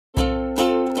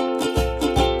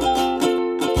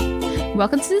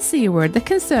welcome to the C Word, the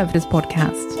Conservators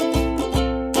podcast.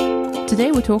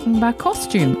 Today we're talking about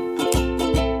costume.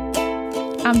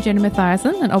 I'm Jenny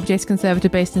Mathiasen, an objects conservator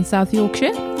based in South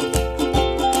Yorkshire.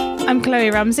 I'm Kloe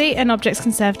Ramsey, an objects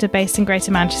conservator based in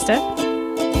Greater Manchester.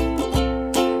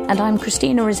 And I'm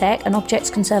Christina Rizek, an objects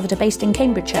conservator based in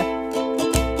Cambridgeshire.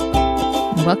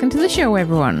 Welcome to the show,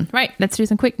 everyone. Right, let's do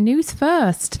some quick news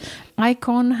first.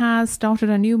 Icon has started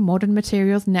a new modern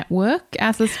materials network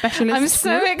as a specialist. I'm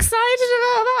so excited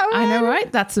about that one. I know,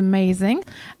 right? That's amazing.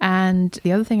 And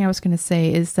the other thing I was going to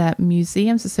say is that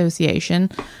Museums Association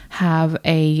have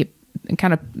a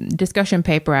kind of discussion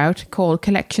paper out called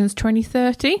Collections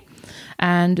 2030.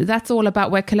 And that's all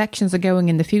about where collections are going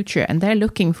in the future. And they're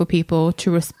looking for people to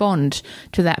respond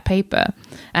to that paper.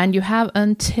 And you have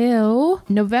until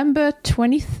November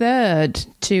 23rd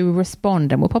to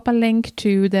respond. And we'll pop a link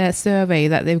to their survey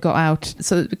that they've got out.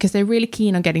 So because they're really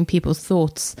keen on getting people's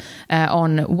thoughts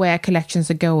on where collections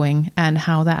are going and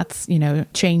how that's,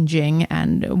 changing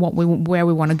and where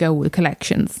we want to go with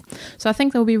collections. So I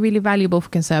think that will be really valuable for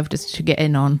conservators to get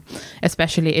in on,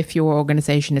 especially if your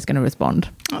organisation is going to respond.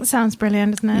 That sounds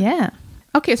brilliant, isn't it? Yeah.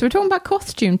 Okay, so we're talking about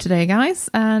costume today, guys,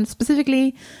 and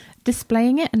specifically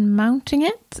displaying it and mounting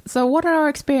it. So what are our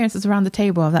experiences around the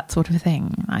table of that sort of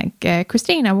thing? Like,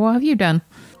 Christina, what have you done?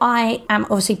 I am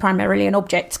obviously primarily an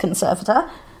objects conservator,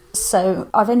 so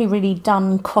I've only really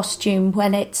done costume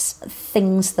when it's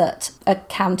things that are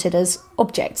counted as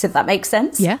objects, if that makes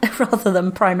sense, yeah. rather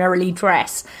than primarily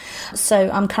dress. So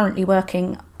I'm currently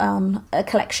working on a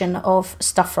collection of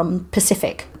stuff from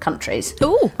Pacific countries.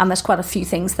 Ooh. And there's quite a few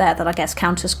things there that I guess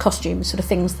count as costumes, sort of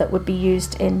things that would be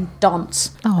used in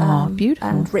dance. Oh, beautiful.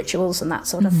 And rituals and that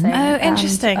sort of thing. Oh,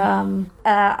 interesting. And,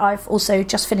 I've also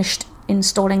just finished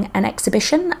installing an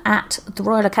exhibition at the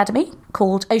Royal Academy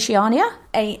called Oceania,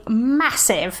 a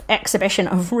massive exhibition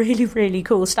of really, really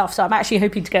cool stuff. So I'm actually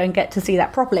hoping to go and get to see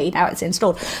that properly now it's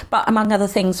installed. But among other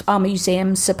things, our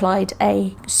museum supplied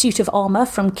a suit of armour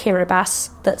from Kiribati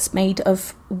that's made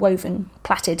of woven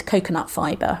plaited coconut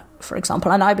fibre, for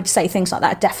example. And I would say things like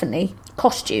that are definitely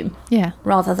costume, yeah,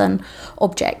 rather than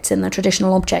objects in the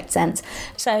traditional object sense.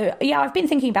 So yeah, I've been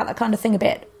thinking about that kind of thing a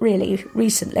bit really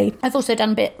recently. I've also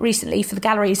done a bit recently for the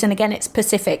galleries, and again, it's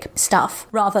Pacific stuff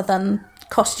rather than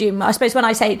costume. I suppose when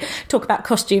I talk about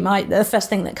costume, the first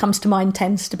thing that comes to mind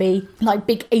tends to be like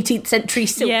big 18th century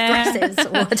silk dresses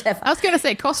or whatever. I was going to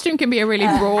say costume can be a really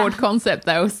broad concept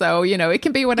though, so it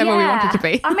can be whatever we want it to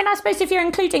be. I mean, I suppose if you're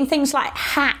including things like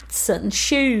hats and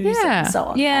shoes and so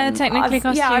on. Yeah, technically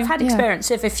costume. Yeah, I've had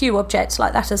experience of a few objects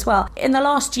like that as well. In the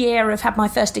last year, I've had my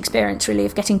first experience really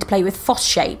of getting to play with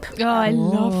Fosshape. Oh, I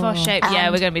love Fosshape. Yeah,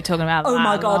 we're going to be talking about that. Oh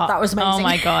my God, that was amazing. Oh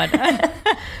my God.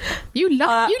 You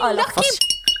lucky.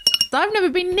 I've never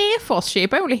been near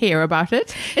Fosshape. I only hear about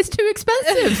it. It's too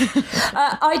expensive.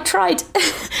 I tried.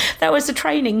 There was a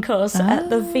training course at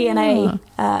the V&A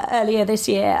earlier this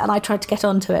year, and I tried to get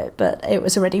onto it, but it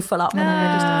was already full up when I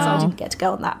registered, so I didn't get to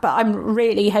go on that. But I'm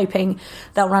really hoping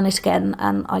they'll run it again,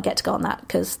 and I get to go on that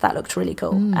because that looked really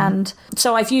cool. And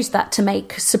so I've used that to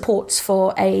make supports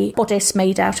for a bodice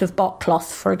made out of bark cloth,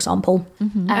 for example.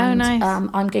 Mm-hmm. And nice.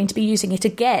 I'm going to be using it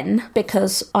again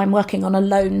because I'm working on a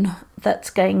loan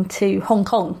that's going to Hong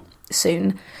Kong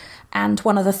soon. And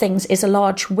one of the things is a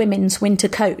large women's winter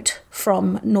coat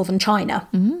from northern China.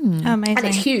 Amazing. And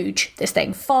it's huge, this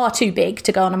thing, far too big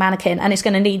to go on a mannequin. And it's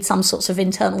going to need some sorts of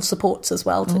internal supports as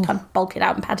well to kind of bulk it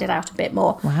out and pad it out a bit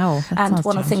more. Wow. And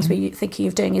one of the things we're thinking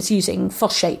of doing is using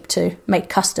Fosshape to make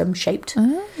custom shaped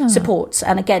supports.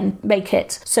 And again, make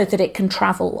it so that it can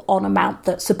travel on a mount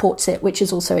that supports it, which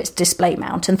is also its display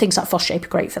mount. And things like Fosshape are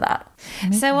great for that.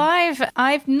 So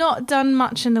I've not done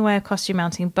much in the way of costume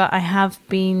mounting, but I have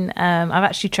been... I've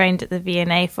actually trained at the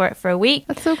V&A for it for a week.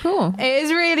 That's so cool. It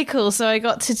is really cool. So I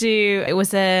got to do, it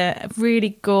was a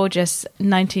really gorgeous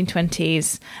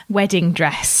 1920s wedding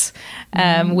dress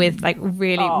with like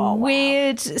really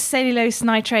weird cellulose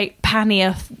nitrate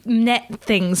pannier net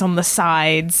things on the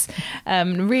sides.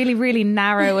 Really, really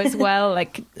narrow as well,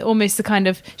 like almost the kind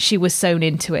of she was sewn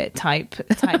into it type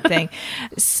thing.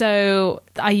 So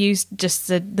I used just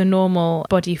the normal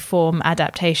body form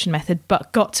adaptation method,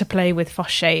 but got to play with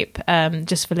Fosshape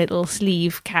just for little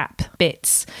sleeve cap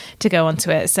bits to go onto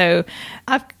it. So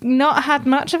I've not had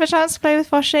much of a chance to play with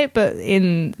Fosshape, but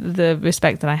in the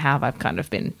respect that I have, I've kind of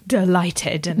been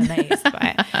delighted and amazed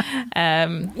by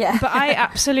it. But I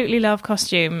absolutely love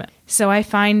costume. So I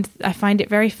find it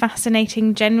very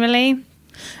fascinating generally.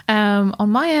 On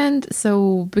my end,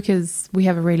 so because we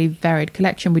have a really varied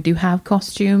collection, we do have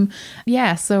costume.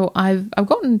 Yeah, so I've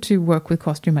gotten to work with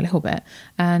costume a little bit,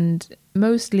 and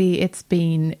mostly it's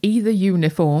been either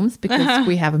uniforms, because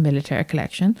we have a military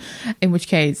collection, in which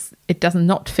case it does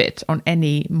not fit on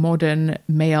any modern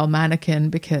male mannequin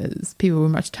because people were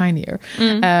much tinier,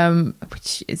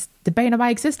 which is the bane of my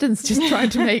existence, just trying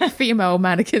to make female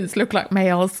mannequins look like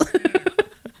males.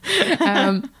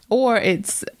 Or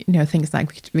it's, things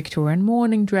like Victorian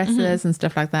mourning dresses and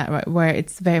stuff like that, right, where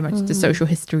it's very much the social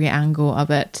history angle of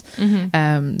it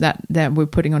that we're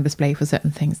putting on display for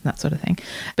certain things and that sort of thing.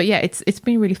 But yeah, it's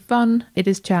been really fun. It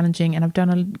is challenging, and I've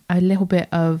done a little bit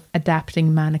of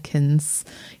adapting mannequins,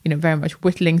 very much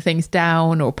whittling things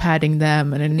down or padding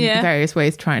them, and in various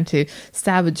ways trying to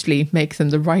savagely make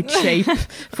them the right shape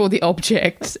for the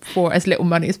object for as little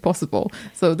money as possible.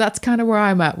 So that's kind of where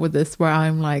I'm at with this, where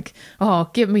I'm like, oh,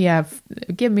 give me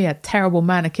a terrible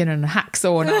mannequin and a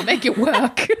hacksaw and I'll make it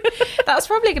work. That's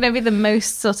probably going to be the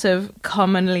most sort of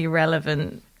commonly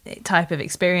relevant type of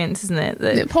experience, isn't it?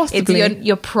 That possibly.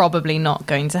 You're probably not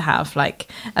going to have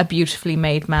like a beautifully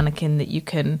made mannequin that you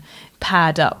can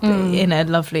pad up in a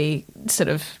lovely sort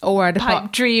of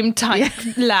pipe dream type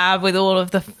lab with all of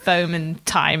the foam and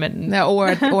time and or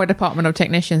a department of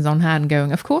technicians on hand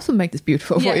going, of course we'll make this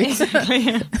beautiful for you.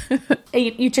 Exactly.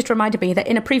 You just reminded me that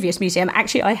in a previous museum,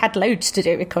 actually I had loads to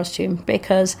do with costume,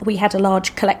 because we had a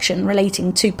large collection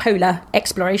relating to polar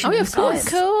exploration. Oh yeah, of course.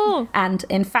 Cool. And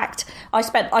in fact, I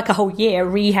spent like a whole year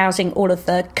rehousing all of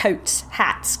the coats,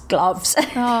 hats, gloves.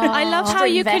 I love how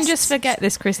you vests. can just forget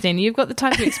this, Christine. You've got the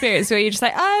type of experience where you're just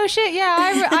like, oh shit,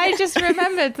 yeah, I just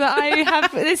remembered that I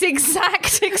have this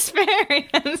exact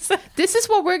experience. This is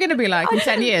what we're going to be like in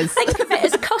 10 years. Think of it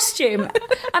as a costume.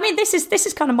 I mean, this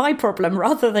is kind of my problem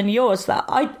rather than yours, that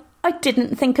I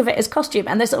didn't think of it as costume,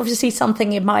 and there's obviously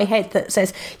something in my head that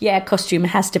says, costume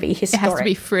has to be historic. It has to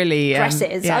be frilly.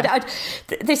 Dresses.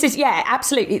 This is,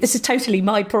 absolutely, this is totally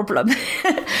my problem.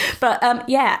 But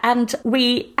and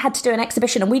we had to do an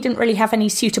exhibition, and we didn't really have any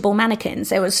suitable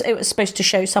mannequins. It was supposed to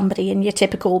show somebody in your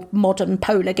typical modern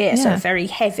polar gear, so a very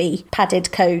heavy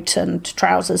padded coat and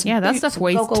trousers. Yeah, that stuff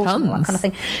weighs tons. And all that kind of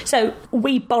thing. So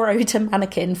we borrowed a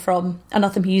mannequin from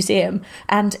another museum,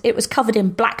 and it was covered in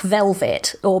black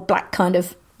velvet or black kind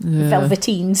of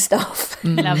velveteen stuff.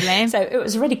 Lovely. So it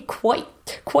was really quite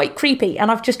creepy,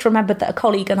 and I've just remembered that a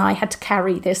colleague and I had to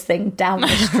carry this thing down the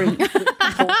street with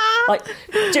people, like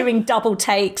doing double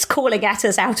takes, calling at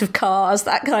us out of cars,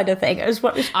 that kind of thing. It was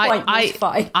quite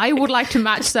fun. I would like to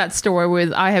match that story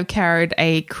with, I have carried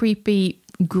a creepy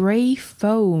grey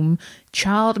foam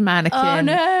child mannequin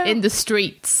in the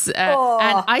streets, and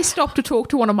I stopped to talk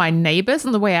to one of my neighbours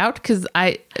on the way out, because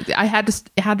I had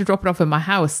to drop it off at my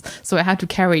house, so I had to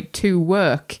carry it to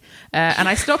work, and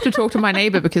I stopped to talk to my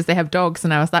neighbour because they have dogs,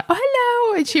 and I was like, oh,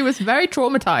 hello, and she was very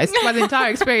traumatised by the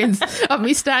entire experience of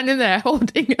me standing there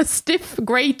holding a stiff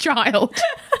grey child.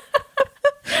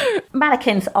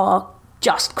 Mannequins are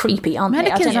just creepy, aren't they?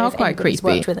 Mannequins are quite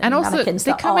creepy, and also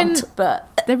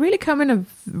they really come in a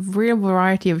real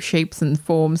variety of shapes and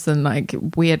forms and like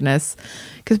weirdness,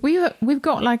 because we've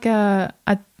got like a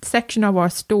section of our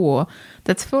store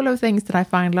that's full of things that I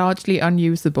find largely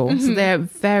unusable. So they're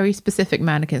very specific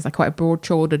mannequins, like quite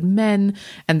broad-shouldered men,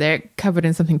 and they're covered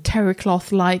in something terry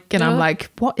cloth like, and I'm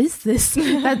like, what is this?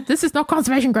 This is not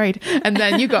conservation grade. And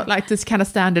then you got like this kind of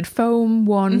standard foam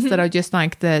ones that are just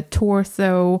like the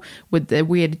torso with the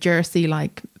weird jersey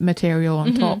like material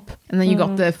on top, and then you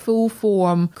got the full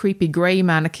form creepy grey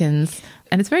mannequins,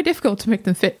 and it's very difficult to make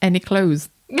them fit any clothes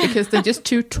because they're just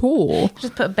too tall.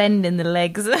 Just put a bend in the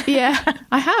legs. Yeah,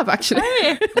 I have actually.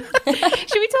 Should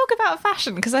we talk about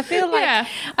fashion? Because I feel like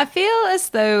I feel as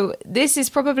though this is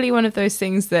probably one of those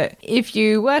things that if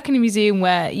you work in a museum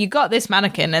where you got this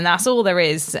mannequin and that's all there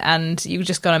is and you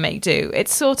just got to make do,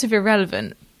 it's sort of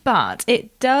irrelevant. But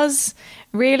it does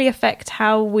really affect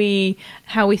how we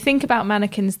think about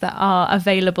mannequins that are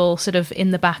available sort of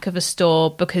in the back of a store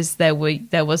because there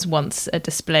was once a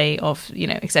display of,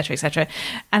 etc.,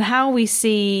 and how we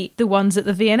see the ones at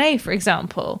the V&A, for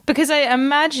example. Because I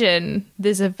imagine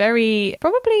there's a very,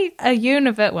 probably a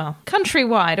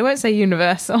countrywide, I won't say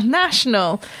universal,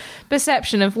 national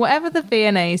perception of whatever the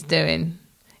V&A is doing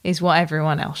is what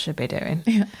everyone else should be doing.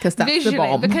 Yeah, because that's the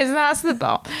bomb. Because that's the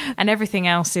bomb. And everything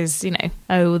else is,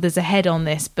 there's a head on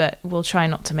this, but we'll try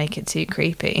not to make it too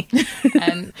creepy.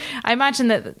 And I imagine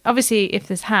that, obviously, if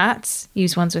there's hats,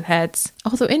 use ones with heads.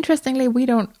 Also, interestingly, we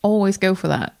don't always go for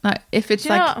that. Like, if it's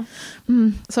so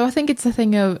I think it's a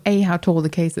thing of, how tall the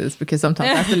case is, because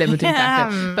sometimes that's the limiting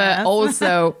factor. But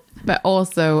also, But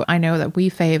also, I know that we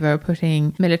favour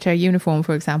putting military uniform,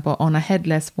 for example, on a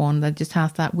headless one that just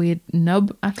has that weird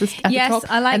nub at the top. Yes,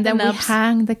 I like and the then nubs. we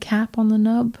hang the cap on the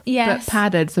nub, Yes. but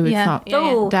padded so it's not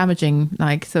damaging.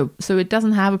 Like so it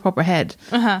doesn't have a proper head.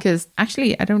 Because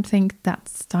actually, I don't think that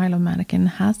style of mannequin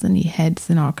has any heads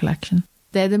in our collection.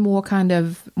 They're the more kind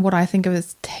of what I think of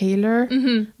as tailor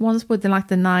ones with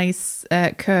the nice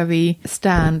curvy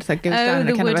stand that goes down.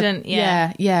 The kind wooden, of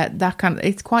that kind of.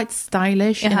 It's quite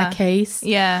stylish in a case,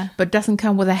 but doesn't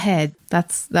come with a head.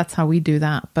 That's how we do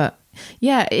that. But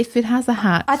yeah, if it has a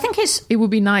hat, I think it would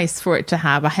be nice for it to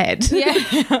have a head.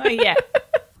 Yeah, yeah.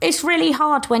 It's really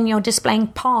hard when you're displaying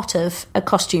part of a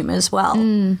costume as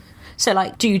well. So,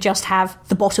 like, do you just have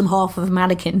the bottom half of a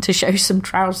mannequin to show some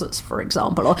trousers, for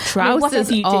example? Or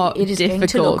trousers are it is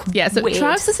difficult. Going to look weird.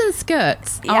 Trousers and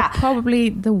skirts are probably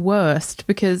the worst,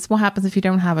 because what happens if you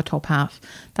don't have a top half?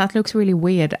 That looks really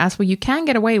weird. As well, you can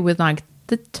get away with like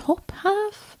the top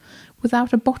half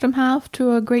without a bottom half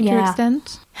to a greater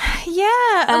extent.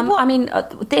 Yeah. What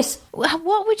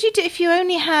would you do if you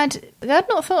only had... I'd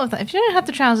not thought of that. If you only had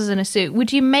the trousers and a suit,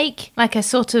 would you make like a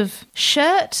sort of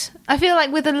shirt? I feel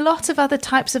like with a lot of other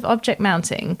types of object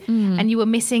mounting, and you were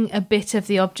missing a bit of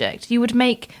the object, you would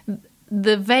make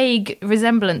the vague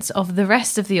resemblance of the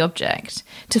rest of the object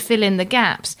to fill in the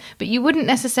gaps, but you wouldn't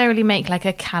necessarily make like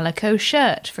a calico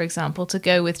shirt, for example, to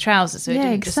go with trousers, so it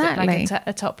didn't just look like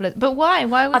a topless. But why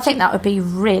would I think that would be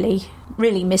really,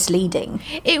 really misleading.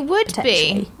 It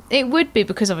would be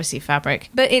because obviously fabric,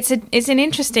 but it's an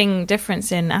interesting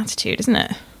difference in attitude, isn't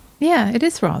it? Yeah, it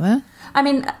is rather. I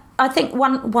mean, I think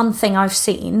one thing I've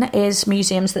seen is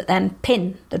museums that then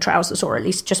pin the trousers, or at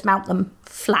least just mount them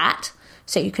flat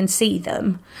so you can see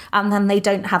them, and then they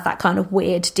don't have that kind of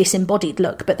weird disembodied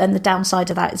look. But then the downside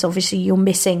of that is obviously you're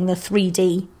missing the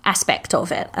 3D aspect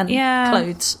of it, and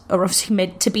clothes are obviously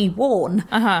meant to be worn,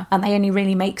 and they only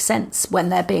really make sense when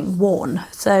they're being worn.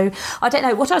 So I don't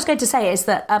know. What I was going to say is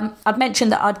that I'd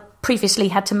mentioned that I'd previously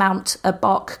had to mount a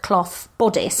bark cloth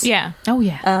bodice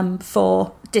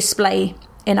for display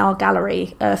in our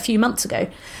gallery a few months ago.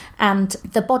 And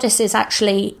the bodice is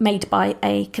actually made by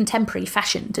a contemporary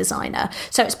fashion designer.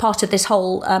 So it's part of this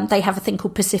whole, they have a thing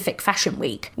called Pacific Fashion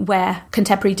Week, where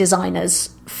contemporary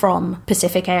designers from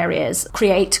Pacific areas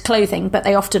create clothing, but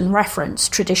they often reference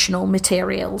traditional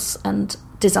materials and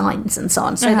designs and so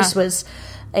on. So this was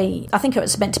I think it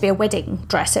was meant to be a wedding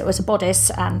dress. It was a bodice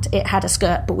and it had a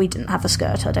skirt, but we didn't have a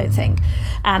skirt, I don't think.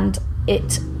 And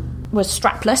it was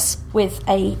strapless with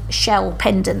a shell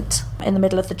pendant in the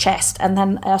middle of the chest, and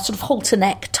then a sort of halter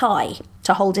neck tie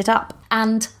to hold it up.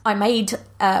 And I made,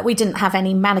 we didn't have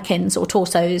any mannequins or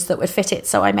torsos that would fit it,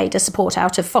 so I made a support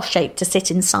out of Fosshape to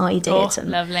sit inside it. And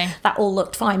lovely. That all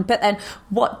looked fine. But then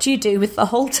what do you do with the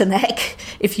halter neck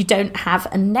if you don't have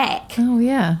a neck? Oh,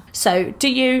 yeah. So do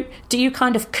you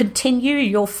kind of continue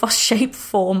your Fosshape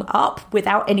form up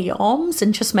without any arms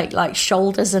and just make like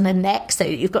shoulders and a neck so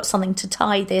that you've got something to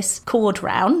tie this cord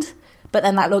round? But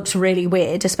then that looks really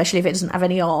weird, especially if it doesn't have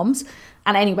any arms.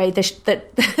 And anyway,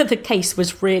 the case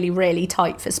was really, really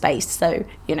tight for space. So,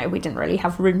 we didn't really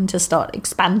have room to start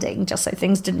expanding just so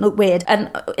things didn't look weird.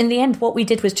 And in the end, what we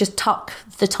did was just tuck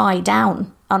the tie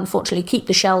down. Unfortunately, keep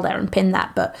the shell there and pin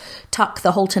that, but tuck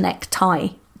the halter neck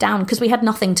tie down because we had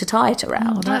nothing to tie it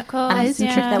around. Oh, that is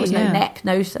tricky. There was no neck,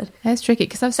 no... That's tricky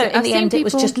because in the end, it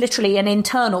was just literally an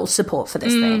internal support for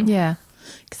this thing. Yeah.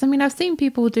 Because, I've seen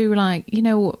people do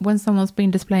when someone's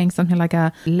been displaying something like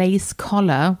a lace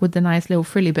collar with the nice little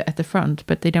frilly bit at the front,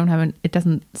 but they don't have it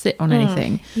doesn't sit on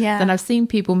anything. Yeah. Then I've seen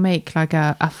people make like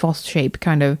a Fosshape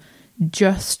kind of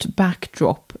just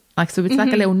backdrop. So it's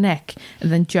like a little neck and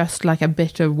then just like a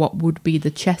bit of what would be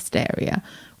the chest area.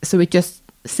 So it just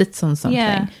sits on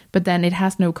something, but then it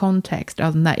has no context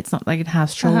other than that. It's not like it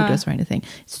has shoulders or anything.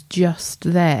 It's just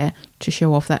there to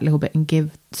show off that little bit and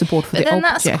give support for the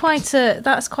object.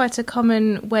 That's quite a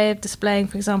common way of displaying,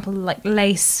 for example, like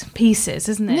lace pieces,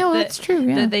 isn't it? No, that's true.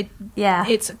 Yeah,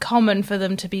 it's common for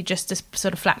them to be just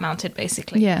sort of flat mounted,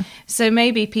 basically. Yeah. So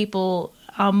maybe people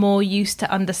are more used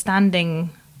to understanding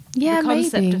the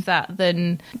concept of that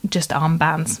than just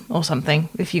armbands or something,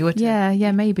 if you were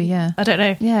to... maybe. I don't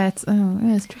know. It's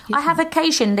tricky. I have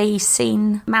occasionally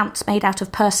seen mounts made out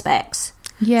of perspex.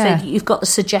 Yeah. So you've got the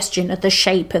suggestion of the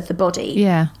shape of the body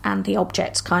and the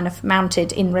object's kind of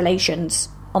mounted in relations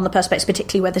on the perspex,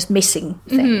 particularly where there's missing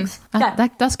things.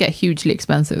 That does get hugely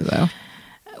expensive, though.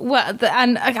 Well,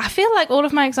 and I feel like all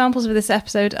of my examples of this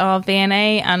episode are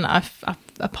V&A, and I've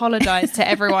apologise to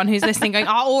everyone who's listening going,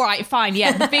 all right, fine,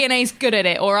 the V&A's good at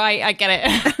it, all right, I get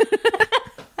it.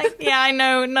 I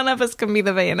know none of us can be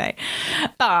the V&A,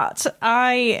 but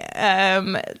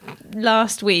I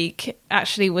last week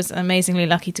actually was amazingly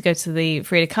lucky to go to the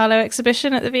Frida Kahlo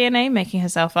exhibition at the V&A, making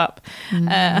herself up.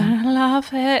 I love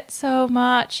it so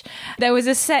much. There was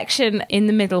a section in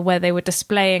the middle where they were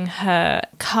displaying her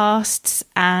casts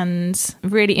and,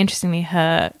 really interestingly,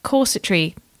 her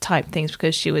corsetry type things,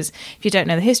 because she was, if you don't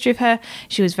know the history of her,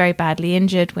 she was very badly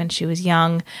injured when she was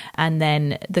young, and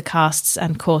then the casts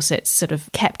and corsets sort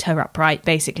of kept her upright,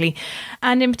 basically.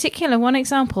 And in particular, one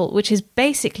example, which is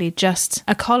basically just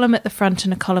a column at the front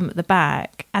and a column at the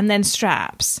back, and then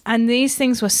straps. And these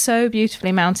things were so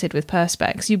beautifully mounted with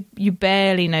perspex, you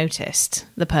barely noticed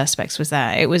the perspex was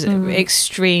there. It was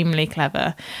extremely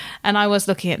clever. And I was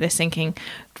looking at this thinking,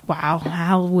 wow,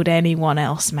 how would anyone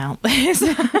else mount this?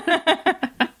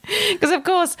 Because, of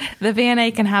course, the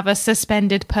V&A can have a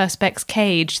suspended perspex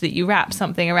cage that you wrap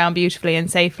something around beautifully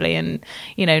and safely, and,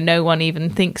 you know, no one even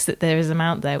thinks that there is a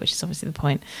mount there, which is obviously the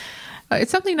point.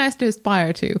 It's something nice to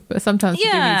aspire to, but sometimes you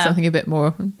do need something a bit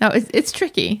more. Now, it's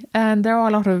tricky, and there are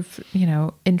a lot of, you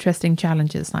know, interesting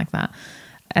challenges like that.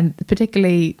 And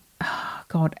particularly,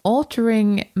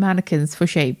 altering mannequins for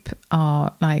shape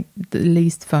are like the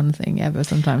least fun thing ever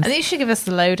sometimes. I think you should give us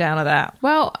the lowdown of that.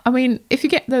 Well, I mean, if you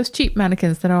get those cheap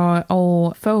mannequins that are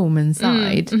all foam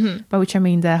inside, by which I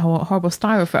mean they're horrible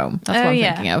styrofoam, that's what I'm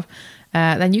thinking of,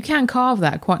 then you can carve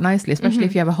that quite nicely, especially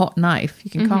if you have a hot knife.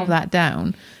 You can carve that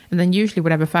down. And then usually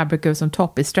whatever fabric goes on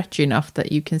top is stretchy enough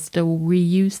that you can still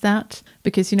reuse that.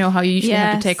 Because you know how you usually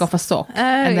have to take off a sock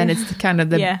and then it's kind of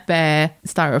the bare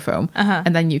styrofoam.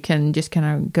 And then you can just kind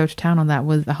of go to town on that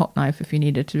with a hot knife if you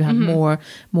needed to have more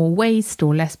waist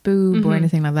or less boob or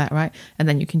anything like that, right? And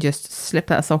then you can just slip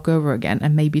that sock over again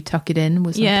and maybe tuck it in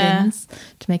with some pins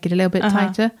to make it a little bit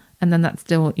tighter. And then that's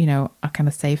still, you know, a kind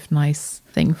of safe, nice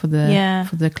thing for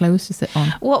the clothes to sit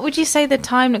on. What would you say the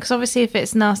time? Because obviously, if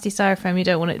it's nasty styrofoam, you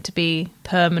don't want it to be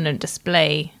permanent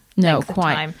display. No,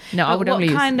 quite. Time. No, I would only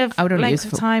use. What kind of length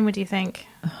of time would you think?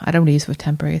 I'd only use for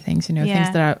temporary things. You know,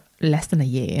 things that are less than a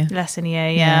year. Less than a year.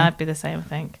 Yeah, I'd be the same, I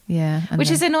think. Yeah,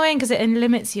 which is annoying because it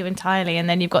limits you entirely, and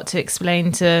then you've got to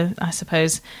explain to, I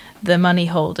suppose, the money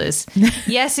holders.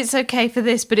 Yes, it's okay for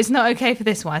this, but it's not okay for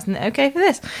this. Why isn't it okay for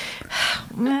this?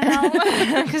 Well,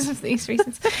 because of these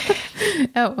reasons.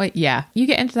 Oh, well, yeah. You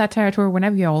get into that territory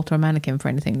whenever you alter a mannequin for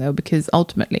anything, though, because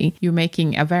ultimately you're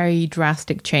making a very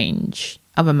drastic change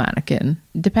of a mannequin,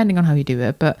 depending on how you do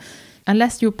it. But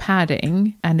unless you're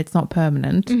padding and it's not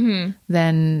permanent,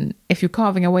 then if you're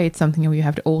carving away at something or you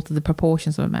have to alter the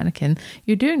proportions of a mannequin,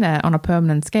 you're doing that on a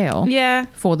permanent scale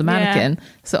for the mannequin.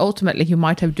 So ultimately you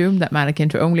might have doomed that mannequin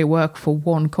to only work for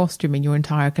one costume in your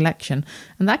entire collection.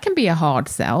 And that can be a hard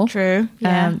sell. True.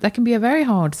 Yeah. That can be a very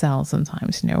hard sell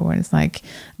sometimes, you know, when it's like,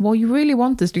 well, you really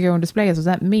want this to go on display. So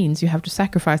that means you have to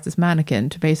sacrifice this mannequin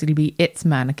to basically be its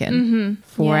mannequin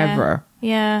forever.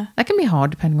 Yeah. That can be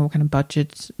hard depending on what kind of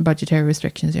budgetary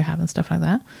restrictions you have and stuff like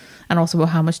that. And also about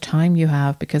how much time you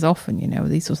have, because often, you know,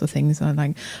 these sorts of things are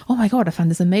like, oh my God, I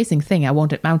found this amazing thing. I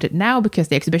want it mounted now because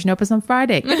the exhibition opens on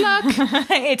Friday. Good luck.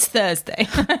 It's Thursday.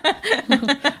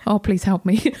 Oh, please help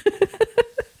me.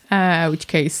 Which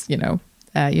case, you know,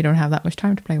 you don't have that much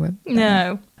time to play with.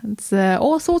 No. It's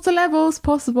all sorts of levels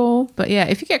possible. But yeah,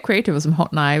 if you get creative with some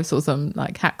hot knives or some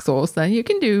like hacksaws, then you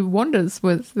can do wonders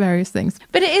with various things.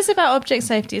 But it is about object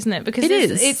safety, isn't it? Because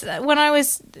it's when I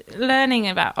was learning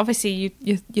about, obviously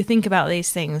you think about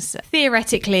these things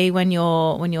theoretically when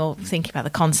you're thinking about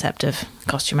the concept of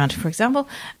costume mounting, for example.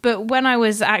 But when I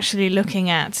was actually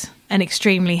looking at an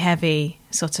extremely heavy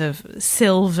sort of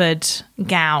silvered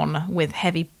gown with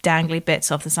heavy dangly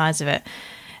bits off the sides of it,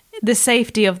 the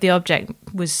safety of the object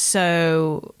was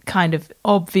so kind of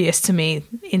obvious to me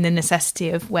in the necessity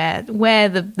of where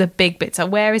the big bits are.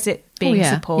 Where is it being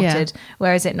supported?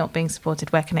 Where is it not being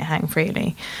supported? Where can it hang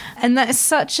freely? And that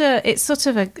is it's sort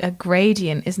of a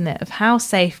gradient, isn't it, of how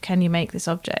safe can you make this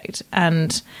object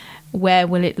and where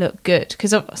will it look good?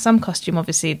 Because some costume,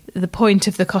 obviously, the point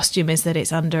of the costume is that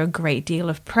it's under a great deal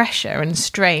of pressure and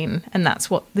strain, and that's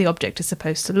what the object is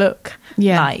supposed to look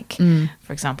like.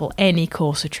 For example, any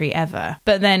corsetry ever.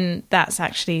 But then that's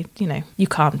actually, you know, you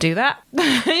can't do that.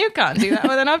 You can't do that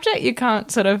with an object. You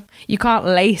can't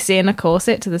lace in a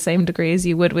corset to the same degree as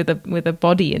you would with a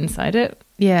body inside it.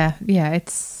 Yeah.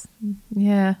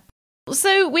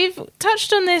 So we've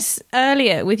touched on this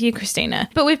earlier with you, Christina,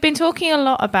 but we've been talking a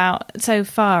lot so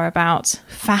far about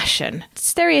fashion.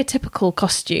 Stereotypical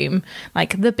costume,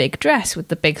 like the big dress with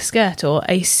the big skirt or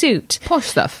a suit. Posh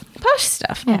stuff.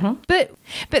 Yeah.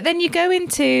 But then you go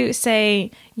into,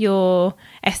 say, your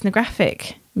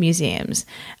ethnographic museums,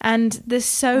 and there's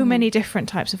so many different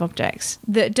types of objects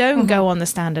that don't go on the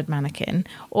standard mannequin,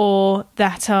 or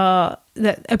that are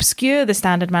that obscure the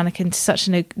standard mannequin to such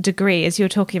a degree, as you're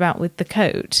talking about with the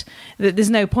coat, that there's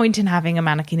no point in having a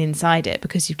mannequin inside it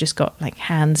because you've just got like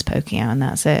hands poking out and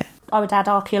that's it. I would add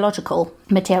archaeological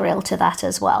material to that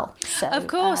as well. So, of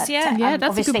course, yeah. Yeah,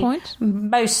 that's a good point.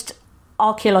 Most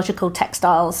archaeological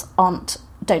textiles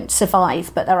don't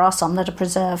survive, but there are some that are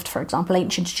preserved. For example,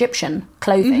 ancient Egyptian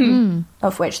clothing,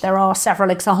 of which there are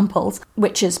several examples,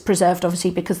 which is preserved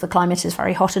obviously because the climate is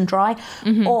very hot and dry.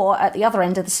 Or at the other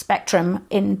end of the spectrum,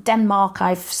 in Denmark,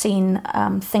 I've seen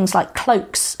things like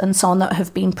cloaks and so on that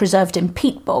have been preserved in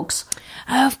peat bogs.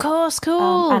 Oh, of course,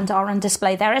 cool. And are on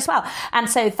display there as well. And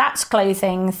so that's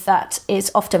clothing that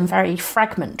is often very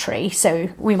fragmentary. So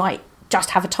we might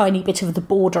just have a tiny bit of the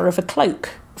border of a cloak,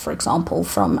 for example,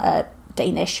 from a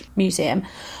Danish museum,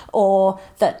 or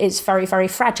that is very, very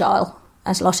fragile,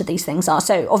 as a lot of these things are.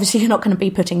 So obviously you're not going to be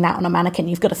putting that on a mannequin.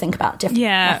 You've got to think about different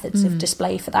methods of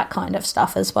display for that kind of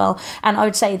stuff as well. And I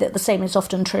would say that the same is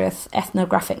often true of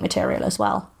ethnographic material as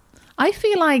well. I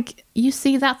feel like you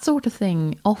see that sort of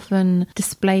thing often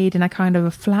displayed in a kind of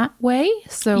a flat way.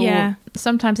 So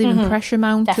sometimes even pressure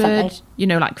mounted, Definitely. you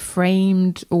know, like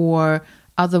framed or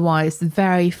otherwise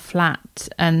very flat,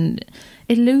 and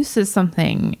it loses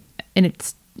something in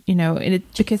its, you know, in it,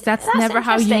 because that's never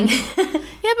how you.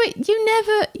 Yeah, but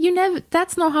you never.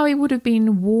 That's not how it would have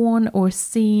been worn or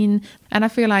seen. And I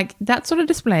feel like that sort of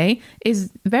display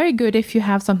is very good if you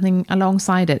have something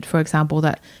alongside it. For example,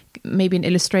 that maybe an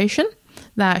illustration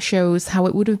that shows how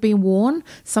it would have been worn,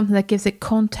 something that gives it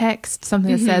context,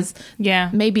 something that says,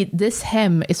 maybe this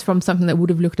hem is from something that would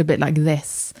have looked a bit like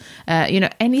this. You know,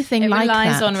 anything like that. It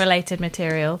relies on related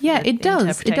material. Yeah, it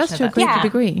does. It does to a great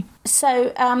degree.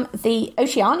 So the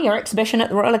Oceania exhibition at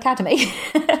the Royal Academy,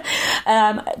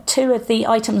 two of the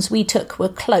items we took were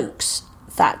cloaks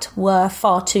that were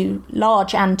far too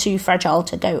large and too fragile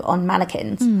to go on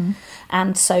mannequins,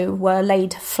 and so were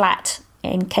laid flat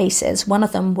in cases. One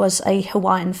of them was a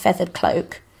Hawaiian feathered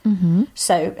cloak.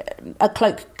 So a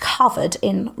cloak covered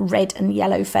in red and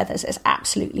yellow feathers is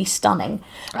absolutely stunning.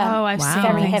 I've seen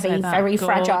very things heavy, like that. very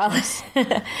fragile.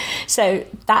 So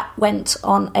that went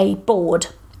on a board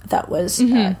that was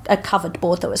a covered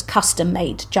board that was custom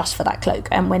made just for that cloak,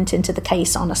 and went into the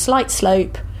case on a slight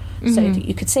slope so that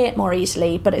you could see it more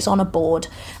easily, but it's on a board.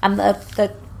 And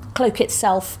the cloak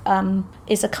itself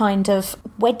is a kind of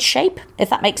wedge shape, if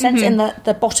that makes sense. In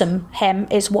the bottom hem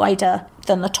is wider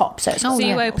than the top, so it's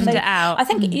you opened it out. I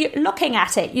think looking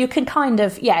at it, you can kind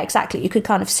of you could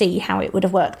kind of see how it would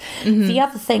have worked. The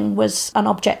other thing was an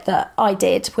object that I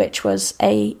did, which was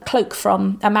a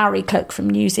Maori cloak from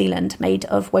New Zealand made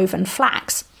of woven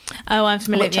flax. Oh, I'm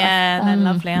familiar. They're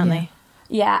lovely, aren't they?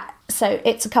 Yeah, so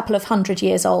it's a couple of 100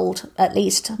 years old, at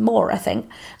least more, I think,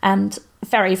 and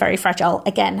very, very fragile.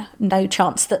 Again, no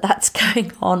chance that that's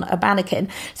going on a mannequin.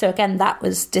 So again, that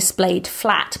was displayed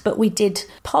flat, but we did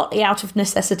partly out of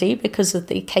necessity because of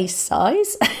the case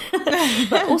size,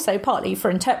 but also partly for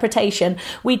interpretation.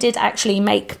 We did actually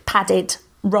make padded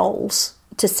rolls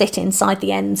to sit inside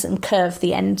the ends and curve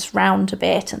the ends round a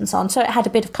bit and so on. So it had a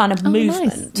bit of kind of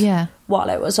movement while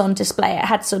it was on display. It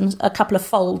had a couple of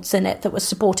folds in it that was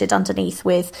supported underneath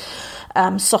with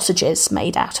sausages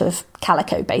made out of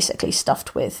calico, basically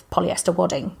stuffed with polyester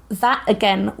wadding. That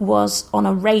again was on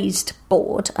a raised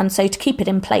board, and so to keep it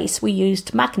in place we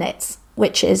used magnets,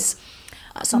 which is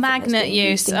magnet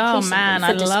use. Oh man,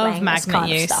 I love magnet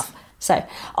use. Stuff. So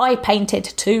I painted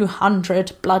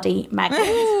 200 bloody magnets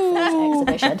for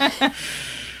this exhibition.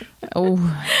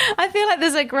 I feel like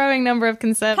there's a growing number of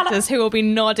conservators who will be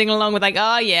nodding along with like,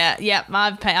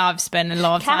 I've spent a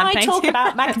lot of time painting. Can I talk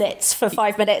about magnets for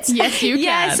 5 minutes? Yes, you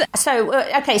can.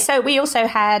 Yes. So we also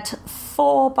had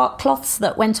 4 bark cloths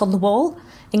that went on the wall,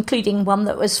 including one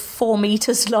that was 4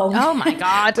 meters long. Oh my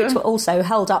God. Which were also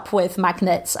held up with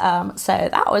magnets. So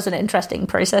that was an interesting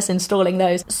process installing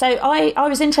those. So I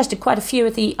was interested, quite a few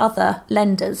of the other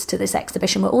lenders to this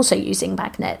exhibition were also using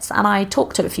magnets. And I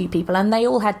talked to a few people and they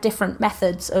all had different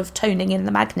methods of toning in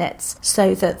the magnets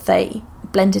so that they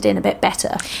blended in a bit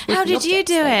better. How did you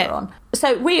do it?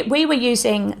 So we were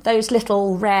using those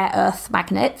little rare earth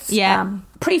magnets. Yeah.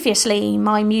 Previously,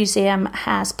 my museum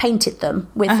has painted them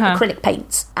with acrylic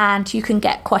paints, and you can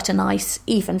get quite a nice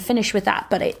even finish with that,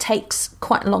 but it takes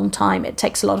quite a long time. It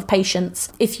takes a lot of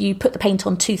patience. If you put the paint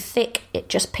on too thick, it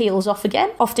just peels off again.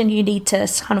 Often you need to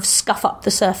kind of scuff up the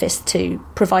surface to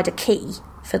provide a key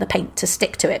for the paint to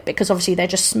stick to it, because obviously they're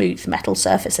just smooth metal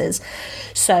surfaces.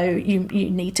 So you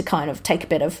need to kind of take a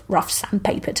bit of rough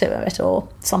sandpaper to it or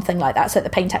something like that so that the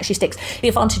paint actually sticks. The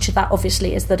advantage of that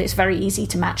obviously is that it's very easy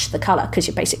to match the colour, because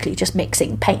you're basically just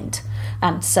mixing paint,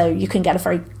 and so you can get a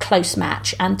very close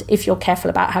match. And if you're careful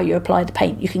about how you apply the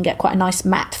paint, you can get quite a nice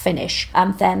matte finish.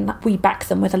 And then we back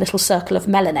them with a little circle of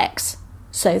Melanex,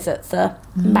 so that the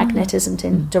magnet isn't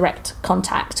in direct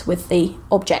contact with the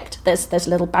object. There's a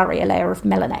little barrier layer of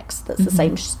Melanex that's the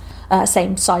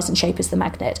same size and shape as the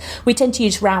magnet. We tend to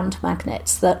use round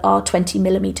magnets that are 20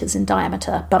 millimetres in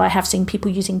diameter, but I have seen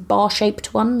people using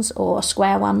bar-shaped ones or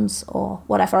square ones or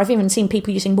whatever. I've even seen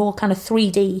people using more kind of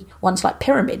 3D ones like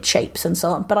pyramid shapes and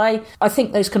so on, but I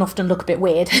think those can often look a bit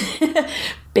weird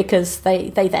because they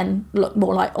then look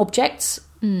more like objects.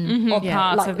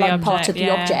 Part of the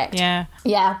object.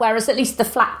 Yeah, whereas at least the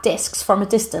flat discs from a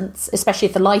distance, especially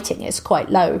if the lighting is quite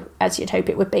low, as you'd hope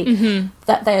it would be,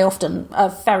 that they often are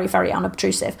very, very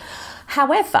unobtrusive.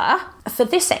 However, for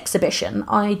this exhibition,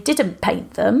 I didn't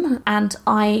paint them, and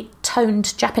I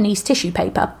toned Japanese tissue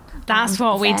paper. That's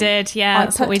what we did. Yeah,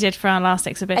 that's what we did for our last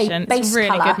exhibition. It's a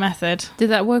really good method. Did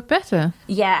that work better?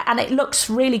 Yeah, and it looks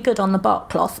really good on the bark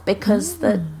cloth because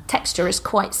the texture is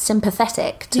quite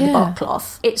sympathetic to the bark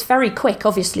cloth. It's very quick,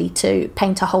 obviously, to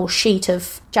paint a whole sheet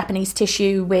of Japanese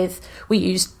tissue with, I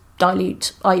use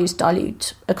dilute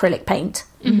acrylic paint.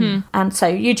 And so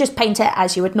you just paint it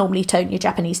as you would normally tone your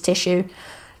Japanese tissue,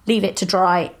 leave it to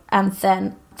dry, and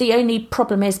then the only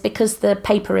problem is because the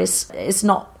paper is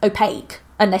not opaque,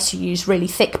 unless you use really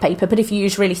thick paper. But if you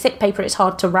use really thick paper, it's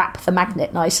hard to wrap the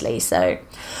magnet nicely. So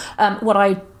what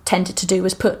I tended to do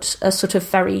was put a sort of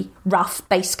very rough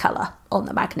base colour on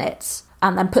the magnets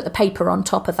and then put the paper on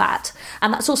top of that.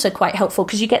 And that's also quite helpful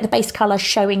because you get the base colour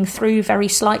showing through very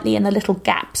slightly in the little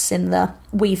gaps in the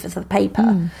weave of the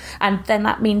paper. And then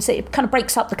that means it kind of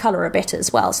breaks up the colour a bit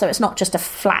as well. So it's not just a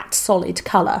flat, solid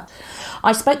colour.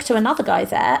 I spoke to another guy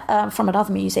there from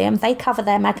another museum. They cover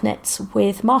their magnets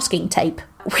with masking tape,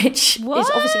 which is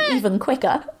obviously even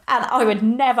quicker. And I would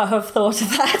never have thought of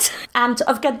that. And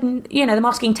I've gotten, the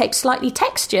masking tape slightly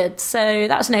textured. So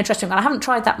that's an interesting one. I haven't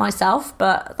tried that myself,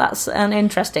 but that's an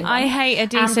interesting one. I hate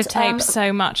adhesive tape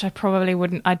so much. I probably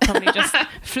wouldn't. I'd probably just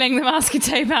fling the masking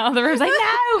tape out of the room. Like,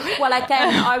 no! Well,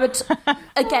 I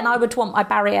would want my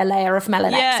barrier layer of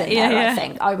Melanex in there, I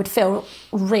think. I would feel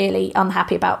really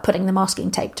unhappy about putting the masking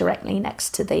tape directly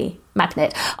next to the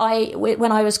magnet.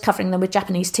 When I was covering them with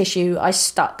Japanese tissue, I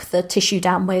stuck the tissue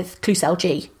down with Klucel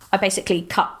G. I basically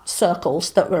cut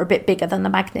circles that were a bit bigger than the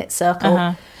magnet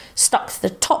circle, stuck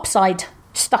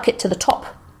it to the top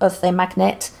of the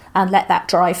magnet and let that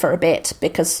dry for a bit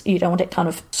because you don't want it kind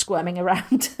of squirming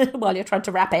around while you're trying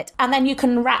to wrap it. And then you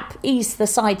can ease the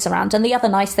sides around. And the other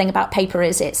nice thing about paper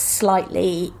is it's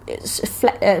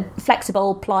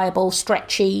flexible, pliable,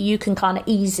 stretchy. You can kind of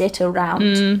ease it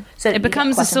around. So it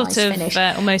becomes a sort of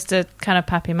almost a kind of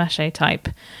papier-mâché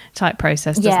type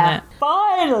process, doesn't it?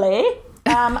 Finally,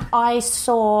 I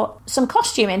saw some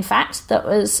costume, in fact, that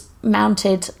was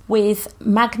mounted with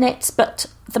magnets, but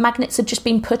the magnets had just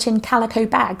been put in calico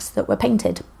bags that were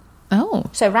painted. Oh.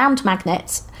 So round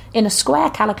magnets in a square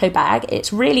calico bag.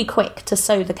 It's really quick to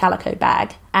sew the calico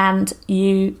bag, and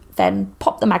you then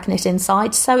pop the magnet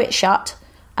inside, sew it shut,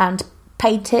 and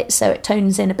paint it so it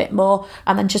tones in a bit more,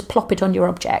 and then just plop it on your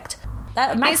object.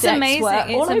 Magnets were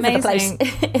all over the place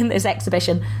in this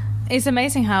exhibition. It's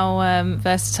amazing how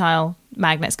versatile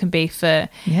magnets can be for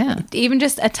even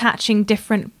just attaching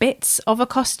different bits of a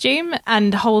costume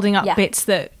and holding up bits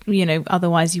that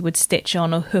otherwise you would stitch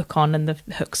on or hook on, and the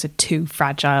hooks are too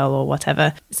fragile or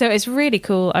whatever. So it's really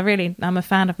cool. I'm a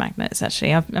fan of magnets,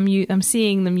 actually. I'm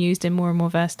seeing them used in more and more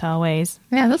versatile ways.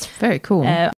 Yeah, that's very cool.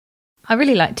 I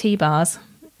really like T-bars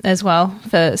as well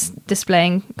for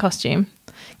displaying costume,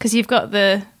 because you've got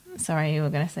the... Sorry, you were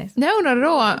going to say something. No, not at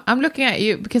all. I'm looking at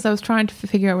you because I was trying to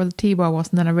figure out what the T-bar was,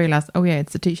 and then I realised,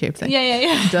 it's a T-shaped thing.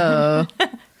 Yeah. Duh.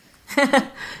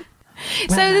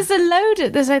 So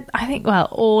I think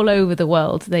all over the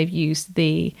world they've used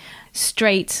the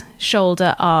straight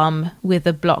shoulder arm with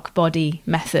a block body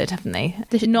method, haven't they?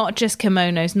 Not just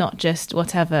kimonos, not just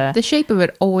whatever. The shape of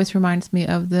it always reminds me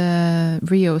of the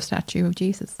Rio statue of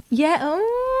Jesus. Yeah.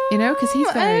 Because he's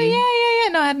very... yeah.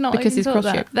 No, I had not. Because he's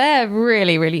cross-shaped. They're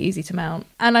really, really easy to mount.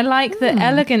 And I like the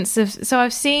elegance of... So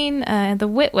I've seen the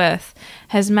Whitworth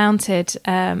has mounted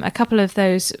a couple of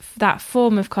that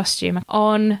form of costume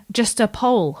on just a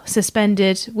pole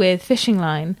suspended with fishing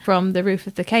line from the roof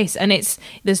of the case. And it's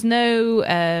not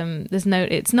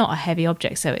a heavy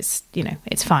object, so it's,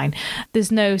 it's fine.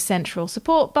 There's no central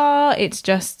support bar. It's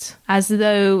just as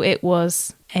though it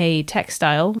was a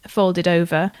textile folded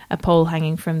over a pole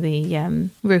hanging from the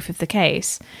roof of the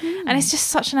case. And it's just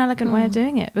such an elegant way of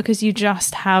doing it, because you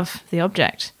just have the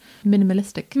object.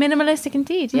 Minimalistic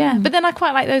indeed, yeah. But then I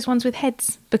quite like those ones with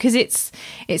heads, because it's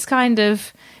kind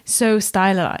of so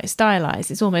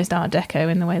stylized. It's almost Art Deco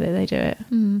in the way that they do it.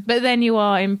 But then you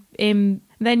are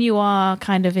then you are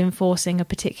kind of enforcing a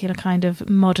particular kind of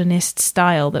modernist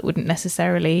style that wouldn't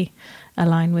necessarily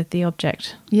align with the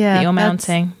object that you're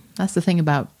mounting. That's the thing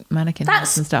about mannequins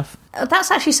and stuff. That's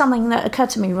actually something that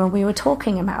occurred to me when we were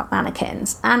talking about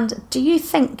mannequins. And do you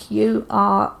think you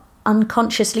are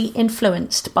unconsciously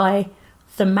influenced by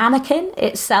the mannequin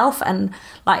itself, and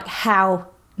like how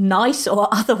nice or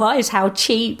otherwise, how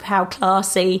cheap, how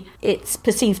classy it's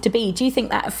perceived to be? Do you think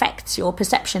that affects your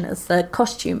perception of the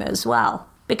costume as well?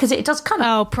 Because it does kind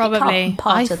of become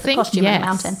part of the costume and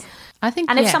mountain. I think,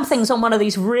 and if something's on one of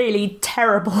these really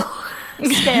terrible,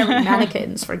 scary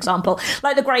mannequins, for example,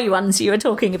 like the grey ones you were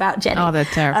talking about, Jenny. Oh, they're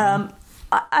terrible.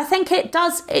 I think it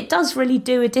does really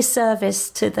do a disservice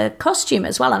to the costume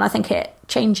as well, and I think it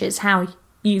changes how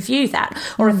you view that.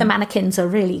 Or if the mannequins are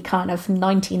really kind of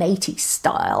 1980s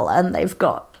style and they've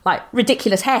got like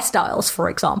ridiculous hairstyles, for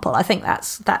example, I think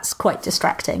that's quite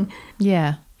distracting.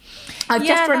 Yeah. I've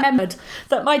just remembered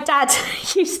that my dad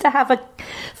used to have a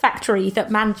factory that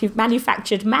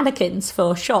manufactured mannequins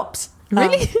for shops.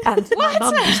 Really? And my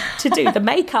mum used to do the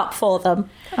makeup for them.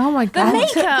 Oh my God. The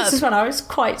makeup? This is when I was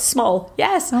quite small.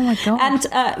 Yes. Oh my God.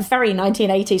 And very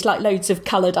 1980s, like loads of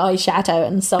coloured eyeshadow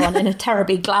and so on in a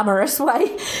terribly glamorous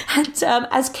way. And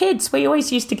as kids, we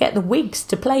always used to get the wigs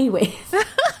to play with.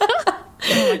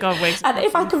 Oh my God, wigs. And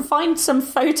if I can find some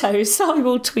photos, I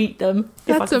will tweet them.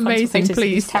 That's amazing,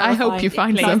 please. I hope you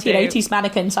find some. 1980s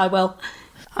mannequins, I will.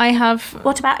 I have...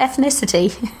 What about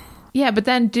ethnicity? Yeah, but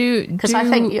then because I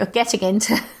think you're getting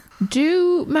into...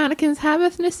 Do mannequins have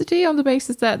ethnicity on the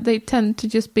basis that they tend to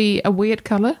just be a weird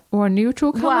colour or a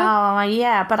neutral colour? Well,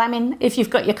 yeah, but I mean, if you've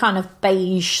got your kind of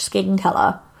beige skin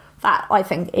colour, that I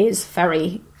think is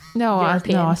very... I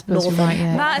suppose you're right.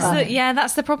 Yeah.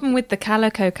 That's the problem with the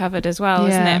calico covered as well,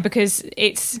 isn't it? Because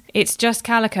it's just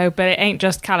calico, but it ain't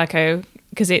just calico,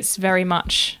 because it's very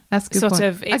much that's a good sort point.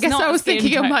 of. It's I guess I was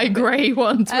thinking of my grey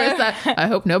ones. Where's that? I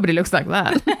hope nobody looks like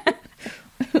that.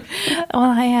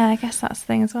 Well, yeah, I guess that's the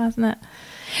thing as well, isn't it?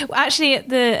 Well, actually, at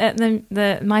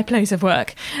the my place of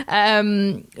work,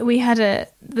 we had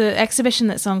the exhibition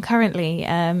that's on currently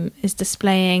is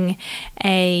displaying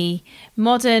a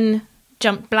modern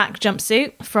black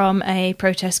jumpsuit from a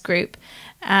protest group,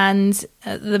 and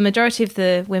the majority of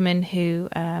the women who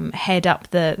head up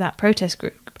that protest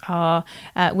group are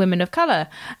women of colour,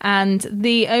 and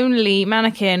the only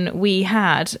mannequin we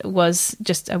had was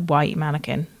just a white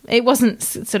mannequin. It wasn't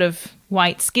sort of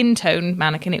white skin tone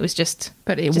mannequin, it was just...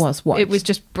 But it was white. It was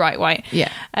just bright white.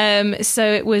 Yeah.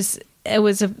 So there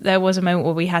was a moment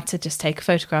where we had to just take a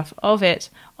photograph of it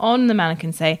on the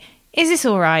mannequin, say, is this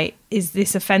all right? Is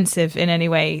this offensive in any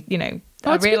way? You know,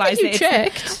 I realised that you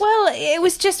checked. Well, it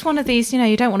was just one of these,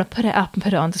 you don't want to put it up and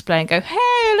put it on display and go,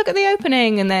 hey, look at the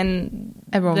opening, and then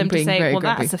everyone them to say, well,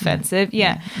 grumpy. that's offensive.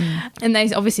 Yeah. And they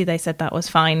said that was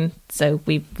fine, so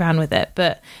we ran with it.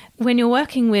 But when you're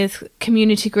working with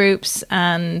community groups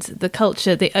and the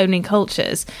culture, the owning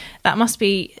cultures, that must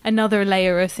be another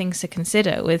layer of things to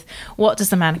consider with what does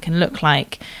the mannequin look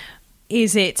like?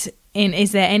 Is there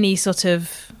any sort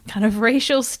of kind of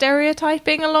racial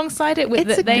stereotyping alongside it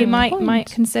that they might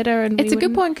consider? And it's a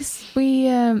good point, because we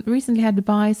recently had to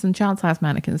buy some child-size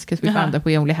mannequins because we found that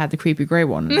we only had the creepy grey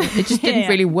one. It just didn't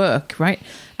really work, right?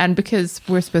 And because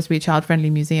we're supposed to be a child-friendly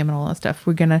museum and all that stuff,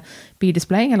 we're going to be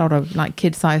displaying a lot of like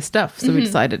kid-sized stuff. So we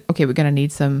decided, okay, we're going to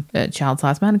need some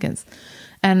child-size mannequins.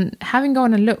 And having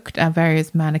gone and looked at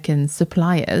various mannequin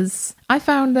suppliers, I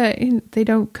found that they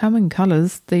don't come in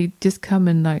colours. They just come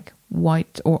in like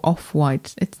white or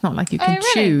off-white. It's not like you can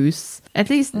choose. At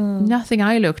least nothing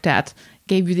I looked at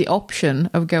gave you the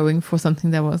option of going for something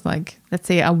that was like, let's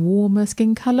say, a warmer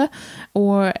skin colour,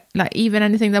 or like even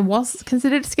anything that was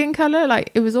considered skin colour. Like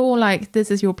it was all like,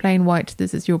 this is your plain white,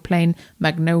 this is your plain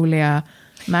magnolia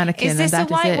mannequin. Is this and a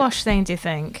that whitewash thing, do you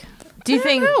think? Do you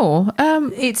think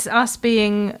it's us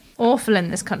being awful in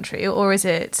this country, or is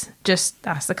it just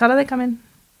that's the colour they come in?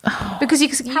 Because you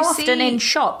how often in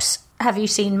shops have you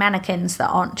seen mannequins that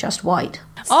aren't just white?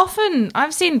 Often.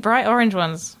 I've seen bright orange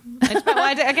ones.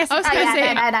 I guess I was going to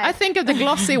say, I think of the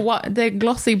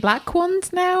glossy black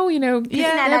ones now.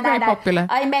 They're very popular.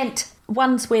 I meant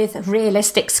ones with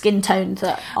realistic skin tone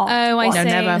that aren't. Oh, I see. No,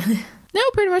 never. No,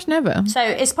 pretty much never. So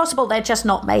it's possible they're just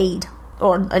not made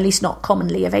or at least not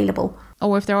commonly available.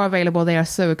 Or if they are available, they are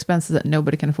so expensive that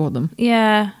nobody can afford them.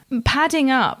 Yeah. Padding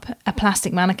up a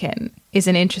plastic mannequin is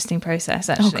an interesting process,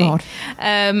 actually. Oh, God.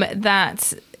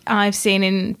 That I've seen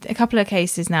in a couple of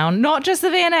cases now, not just the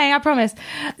V&A, I promise.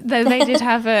 Though they did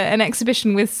have an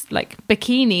exhibition with like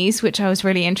bikinis, which I was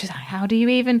really interested in. How do you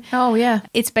even... Oh, yeah.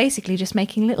 It's basically just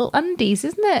making little undies,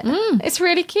 isn't it? It's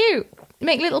really cute.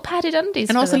 Make little padded undies.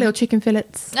 And also little chicken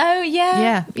fillets. Oh,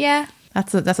 yeah. Yeah.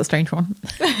 That's a strange one.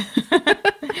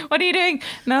 What are you doing?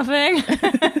 Nothing.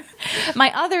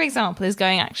 My other example is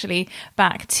going actually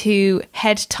back to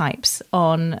head types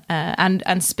on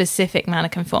and specific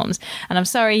mannequin forms. And I'm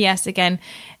sorry, yes, again,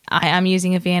 I am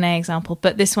using a V&A example,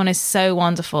 but this one is so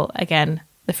wonderful. Again,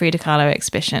 the Frida Kahlo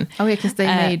exhibition. Oh yeah, because they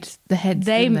made the heads.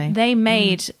 They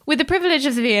made with the privilege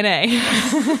of the V&A.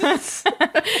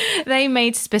 They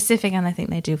made specific, and I think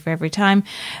they do for every time,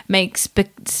 make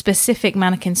specific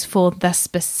mannequins for the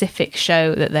specific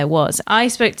show that there was. I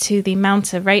spoke to the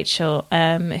mounter Rachel,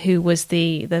 who was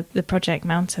the project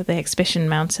mounter, the exhibition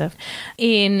mounter,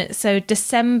 in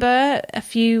December,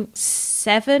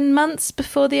 7 months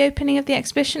before the opening of the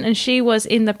exhibition, and she was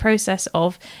in the process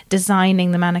of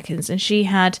designing the mannequins, and she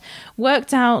had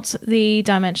worked out the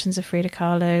dimensions of Frida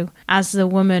Kahlo as the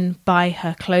woman by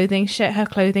her clothing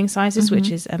sizes,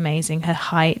 which is amazing, her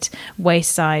height,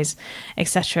 waist size,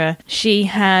 etc. She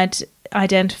had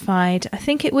identified, I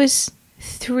think it was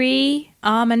 3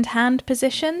 arm and hand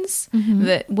positions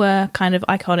that were kind of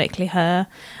iconically her,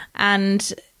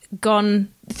 and gone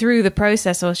through the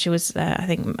process, or she was, I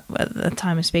think at the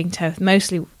time of speaking to her,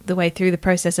 mostly the way through the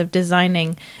process of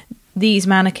designing these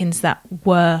mannequins that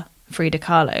were Frida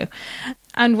Kahlo.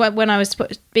 And when I was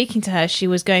speaking to her, she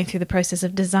was going through the process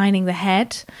of designing the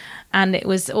head, and it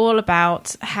was all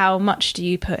about how much do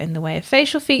you put in the way of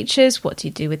facial features, what do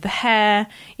you do with the hair,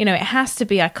 it has to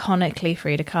be iconically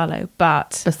Frida Kahlo,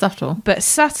 but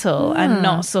subtle and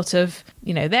not sort of,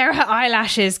 there are her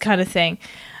eyelashes kind of thing.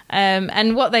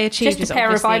 And what they achieved just a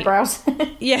pair of eyebrows.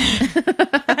 Yeah.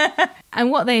 And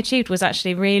what they achieved was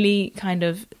actually really kind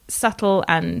of subtle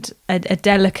and a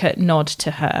delicate nod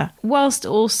to her, whilst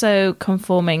also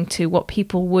conforming to what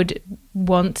people would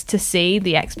want to see,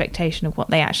 the expectation of what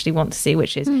they actually want to see,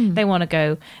 which is they want to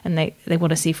go and they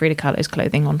want to see Frida Kahlo's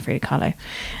clothing on Frida Kahlo.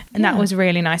 And that was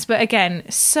really nice. But again,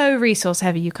 so resource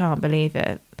heavy, you can't believe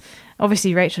it.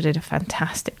 Obviously, Rachel did a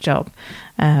fantastic job.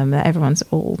 Everyone's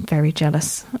all very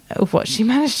jealous of what she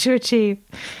managed to achieve.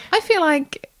 I feel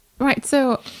like,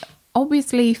 so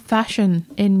obviously fashion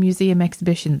in museum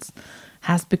exhibitions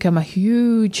has become a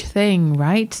huge thing,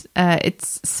 right?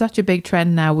 It's such a big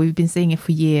trend now. We've been seeing it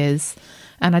for years.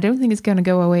 And I don't think it's going to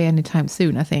go away anytime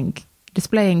soon, I think.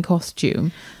 Displaying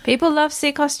costume. People love to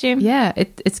see costume. Yeah,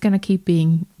 it's going to keep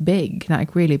being big,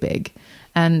 like really big.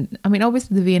 And I mean,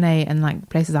 obviously the V&A and like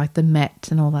places like the Met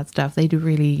and all that stuff, they do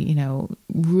really,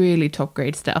 really top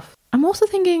grade stuff. I'm also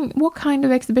thinking what kind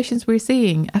of exhibitions we're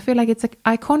seeing. I feel like it's like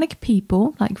iconic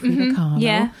people like Frida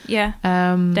Kahlo.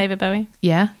 Yeah. David Bowie.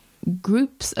 Yeah.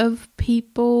 Groups of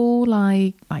people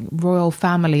like royal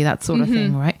family, that sort of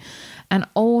thing, right? And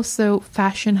also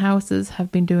fashion houses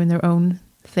have been doing their own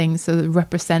things, so that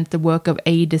represent the work of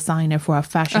a designer for a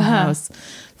fashion house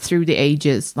through the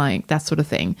ages, like that sort of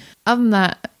thing. Other than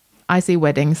that, I see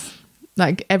weddings.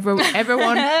 Like everyone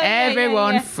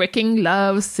freaking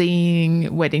loves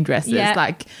seeing wedding dresses. Yeah.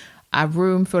 Like a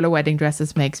room full of wedding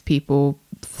dresses makes people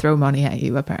throw money at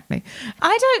you, apparently.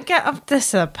 I don't get this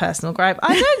is a personal gripe.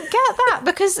 I don't get that,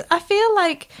 because I feel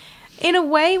like in a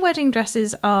way wedding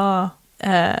dresses are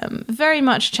very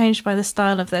much changed by the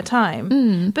style of their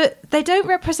time, but they don't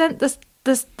represent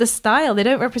the style. They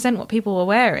don't represent what people were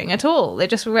wearing at all. They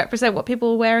just represent what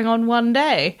people were wearing on one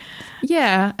day.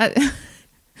 Yeah. I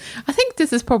think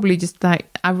this is probably just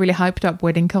like a really hyped up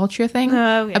wedding culture thing.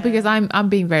 Oh, yeah. Because I'm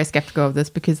being very skeptical of this,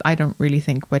 because I don't really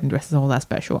think wedding dresses are all that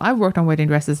special. I've worked on wedding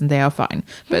dresses and they are fine,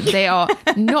 but they are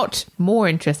not more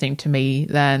interesting to me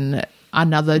than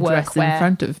another dress in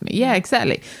front of me. Yeah,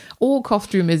 exactly. All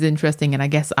costume is interesting, and I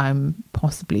guess I'm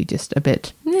possibly just a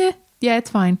bit yeah,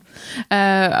 it's fine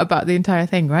about the entire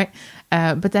thing, right?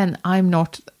 But then I'm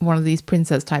not one of these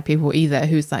princess type people either,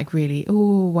 who's like really,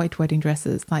 white wedding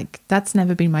dresses. Like that's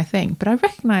never been my thing. But I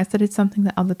recognize that it's something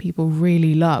that other people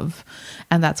really love.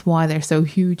 And that's why they're so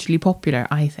hugely popular,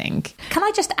 I think. Can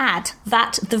I just add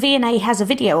that the V&A has a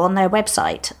video on their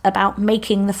website about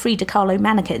making the Frida Kahlo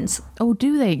mannequins? Oh,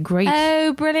 do they? Great.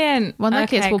 Oh, brilliant. Well, in that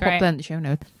case, we'll pop that in the show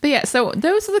notes. But yeah, so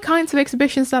those are the kinds of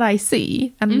exhibitions that I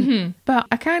see. And but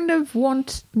I kind of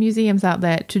want museums out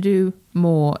there to do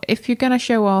more. If you're going to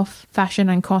show off fashion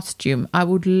and costume, I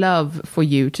would love for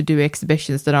you to do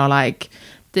exhibitions that are like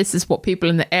this is what people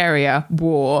in the area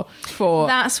wore for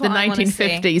That's the what I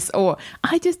 1950s. Or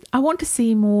I want to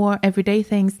see more everyday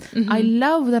things. I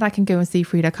love that I can go and see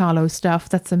Frida Kahlo stuff.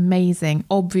 That's amazing.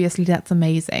 Obviously, that's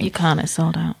amazing. You can't, it's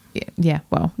sold out.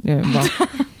 Well,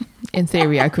 in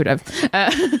theory, I could have.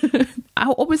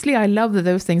 Obviously, I love that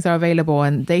those things are available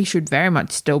and they should very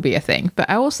much still be a thing. But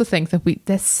I also think that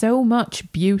there's so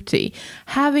much beauty.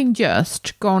 Having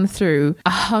just gone through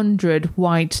 100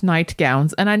 white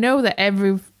nightgowns, and I know that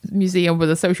every museum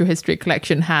with a social history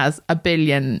collection has a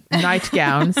billion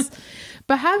nightgowns.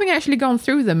 But having actually gone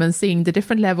through them and seeing the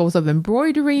different levels of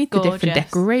embroidery, the different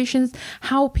decorations,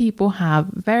 how people have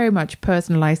very much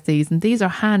personalized these, and these are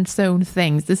hand sewn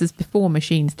things. This is before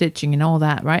machine stitching and all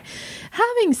that, right?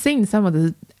 Having seen some of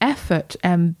the effort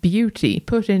and beauty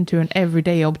put into an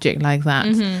everyday object like that,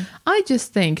 I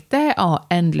just think there are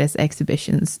endless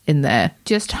exhibitions in there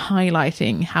just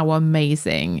highlighting how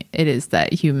amazing it is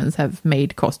that humans have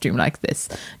made costume like this.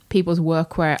 People's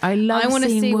workwear. I want to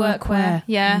see workwear.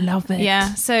 Yeah. Love it.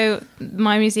 Yeah. So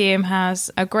my museum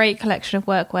has a great collection of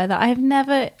workwear that I've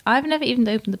never even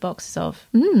opened the boxes of.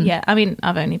 Yeah. I mean,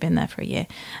 I've only been there for a year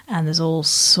and there's all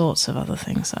sorts of other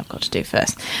things I've got to do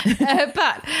first.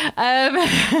 But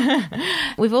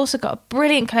we've also got a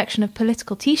brilliant collection of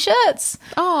political t-shirts.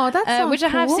 Oh, that's which I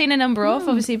have seen a number of,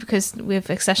 obviously, because we've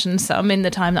accessioned some in the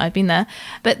time that I've been there.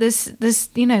 But there's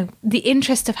the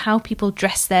interest of how people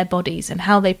dress their bodies and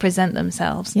how they present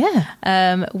themselves.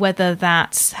 Yeah. Whether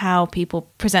that's how people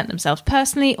present themselves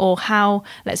personally or how,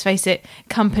 let's face it,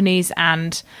 companies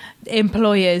and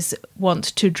employers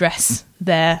want to dress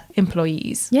their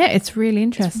employees. Yeah, it's really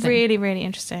interesting. It's really, really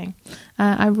interesting.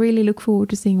 I really look forward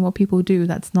to seeing what people do.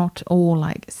 That's not all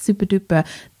like super duper,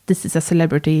 this is a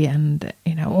celebrity and,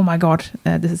 oh my God,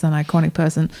 this is an iconic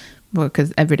person.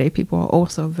 Because everyday people are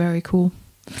also very cool.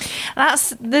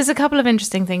 There's a couple of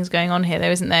interesting things going on here, though,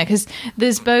 isn't there? Because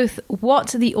there's both what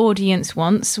the audience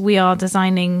wants. We are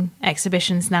designing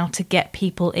exhibitions now to get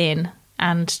people in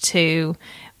and to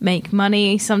make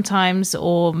money sometimes,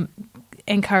 or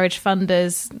encourage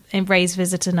funders, and raise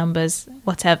visitor numbers,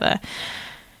 whatever.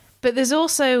 But there's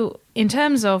also, in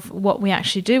terms of what we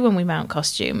actually do when we mount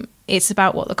costume, it's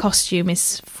about what the costume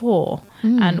is for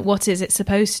and what is it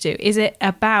supposed to do. Is it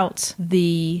about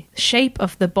the shape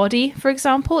of the body, for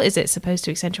example? Is it supposed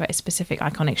to accentuate a specific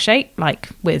iconic shape, like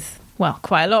with, well,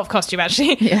 quite a lot of costume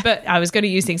actually, but I was going to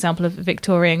use the example of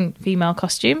Victorian female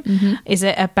costume. Is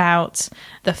it about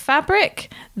the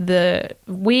fabric, the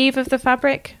weave of the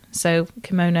fabric, so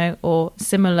kimono or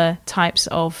similar types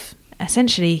of,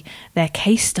 essentially they're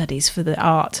case studies for the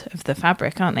art of the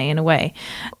fabric, aren't they, in a way?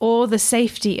 Or the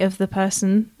safety of the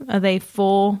person. Are they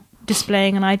for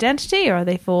displaying an identity, or are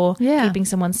they for keeping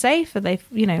someone safe? Are they,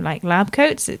 like lab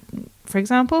coats, for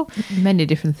example? Many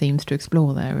different themes to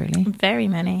explore there, really. Very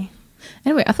many.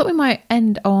 Anyway, I thought we might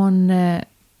end on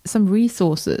some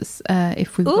resources,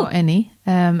 if we've got any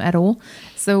at all.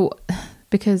 So,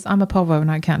 because I'm a povo and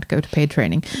I can't go to paid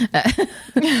training,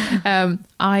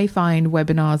 I find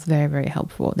webinars very, very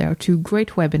helpful. There are 2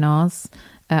 great webinars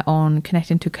on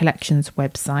Connecting to Collections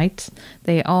website.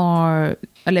 They are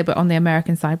a little bit on the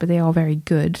American side, but they are very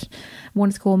good. One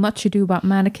is called Much Ado About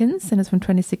Mannequins, and it's from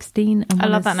 2016. And I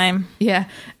love that name. Yeah.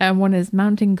 And one is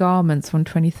Mounting Garments from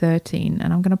 2013.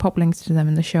 And I'm going to pop links to them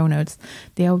in the show notes.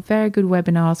 They are very good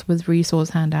webinars with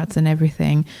resource handouts and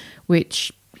everything,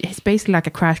 which it's basically like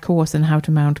a crash course in how to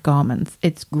mount garments.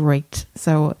 It's great.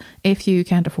 So if you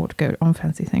can't afford to go on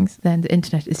fancy things, then the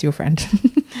internet is your friend.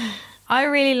 I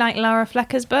really like Lara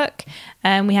Flecker's book.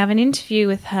 We have an interview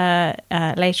with her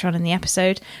later on in the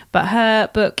episode, but her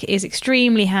book is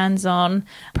extremely hands-on,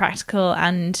 practical,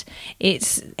 and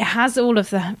it has all of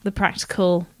the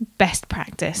practical best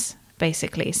practice,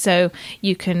 basically. So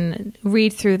you can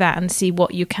read through that and see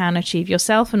what you can achieve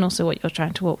yourself, and also what you're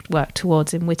trying to work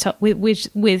towards in with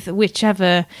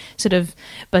whichever sort of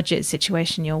budget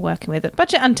situation you're working with,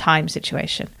 budget and time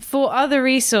situation. For other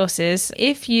resources,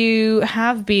 if you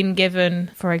have been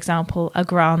given, for example, a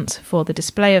grant for the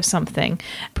display of something,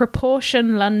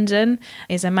 Proportion London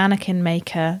is a mannequin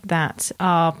maker that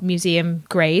are museum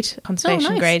grade,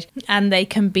 conservation grade, and they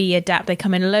can be adapted. They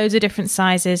come in loads of different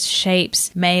sizes,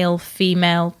 shapes, male,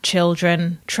 female,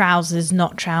 children, trousers,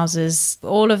 not trousers,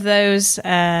 all of those,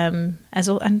 and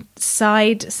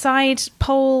side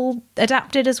pole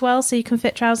adapted as well, so you can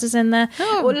fit trousers in there.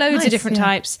 Loads of different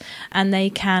types, and they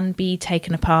can be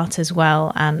taken apart as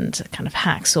well and kind of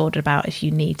hacksawed about if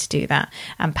you need to do that,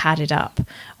 and padded up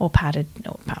or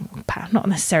not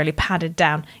necessarily padded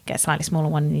down, get a slightly smaller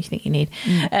one than you think you need.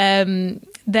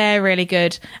 they're really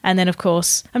good. And then, of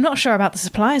course, I'm not sure about the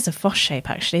suppliers of Fosshape,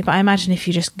 actually, but I imagine if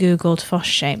you just Googled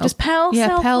Fosshape, does Pell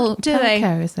sell? Pell they?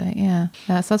 Care, is it? Yeah.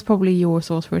 So that's probably your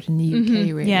source for it in the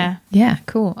UK, really. Yeah. Yeah,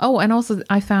 cool. Oh, and also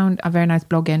I found a very nice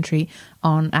blog entry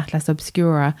on Atlas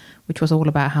Obscura, which was all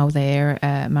about how they're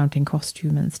mounting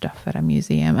costume and stuff at a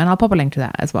museum. And I'll pop a link to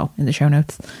that as well in the show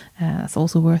notes. That's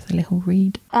also worth a little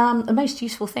read. The most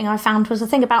useful thing I found was a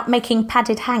thing about making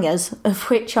padded hangers, of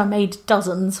which I made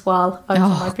dozens while I was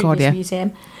in my previous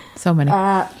museum. So many.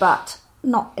 But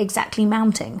not exactly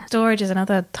mounting. Storage is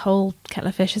another whole kettle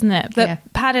of fish, isn't it? But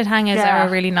padded hangers are a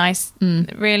really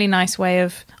nice way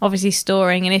of obviously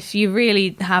storing. And if you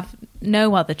really have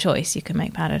no other choice, you can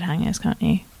make padded hangers, can't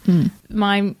you?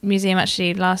 My museum actually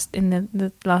in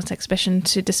the last exhibition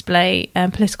to display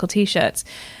political t-shirts,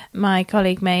 my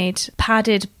colleague made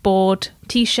padded board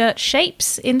t-shirt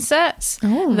shapes inserts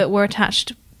that were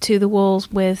attached to the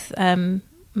walls with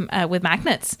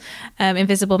magnets,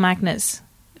 invisible magnets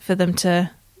for them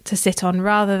to sit on,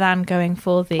 rather than going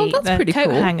for the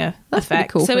coat hanger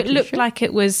effect. Cool, so it looked like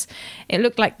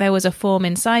there was a form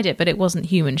inside it, but it wasn't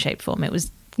human shaped form. It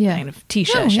was kind of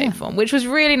t-shirt shaped form, which was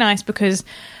really nice because,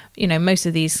 you know, most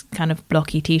of these kind of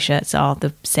blocky t-shirts are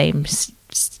the same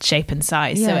shape and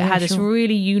size. So it had this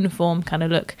really uniform kind of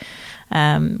look,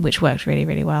 which worked really,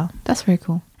 really well. That's very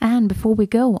cool. And before we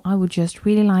go, I would just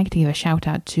really like to give a shout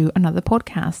out to another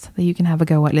podcast that you can have a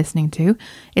go at listening to.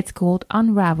 It's called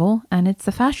Unravel, and it's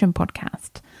a fashion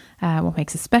podcast. What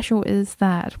makes it special is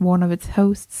that one of its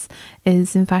hosts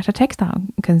is in fact a textile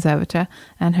conservator,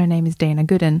 and her name is Dana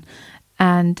Gooden.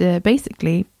 And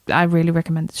basically, I really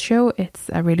recommend this show. It's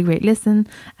a really great listen,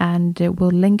 and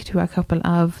we'll link to a couple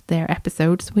of their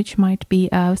episodes, which might be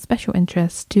of special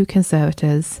interest to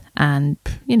conservators and,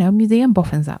 you know, museum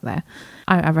boffins out there.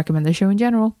 I recommend the show in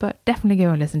general, but definitely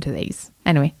go and listen to these.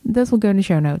 Anyway, those will go in the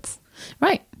show notes.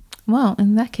 Right. Well,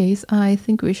 in that case, I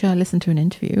think we shall listen to an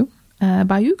interview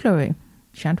by you, Kloe,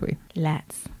 shan't we?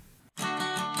 Let's.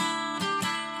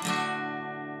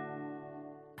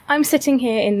 I'm sitting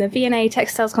here in the V&A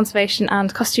Textiles Conservation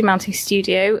and Costume Mounting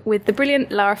Studio with the brilliant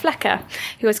Lara Flecker,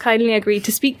 who has kindly agreed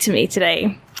to speak to me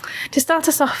today. To start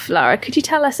us off, Lara, could you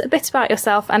tell us a bit about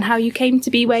yourself and how you came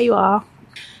to be where you are?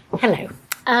 Hello.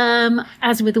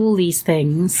 As with all these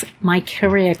things, my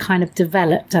career kind of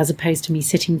developed as opposed to me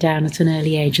sitting down at an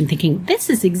early age and thinking, this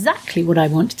is exactly what I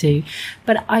want to do.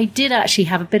 But I did actually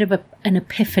have a bit of an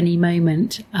epiphany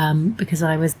moment because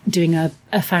I was doing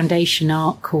a foundation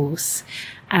art course,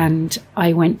 and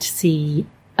I went to see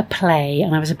a play,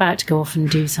 and I was about to go off and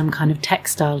do some kind of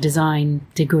textile design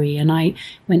degree. And I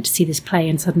went to see this play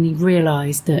and suddenly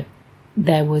realised that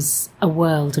there was a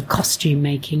world of costume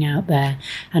making out there,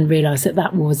 and realised that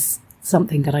that was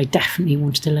something that I definitely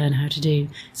wanted to learn how to do.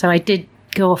 So I did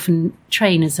go off and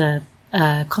train as a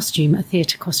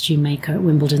theatre costume maker at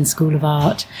Wimbledon School of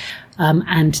Art,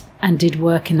 and did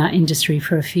work in that industry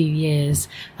for a few years.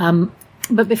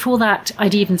 But before that,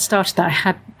 I'd even started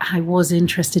that, I was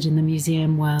interested in the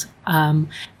museum world,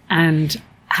 and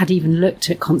had even looked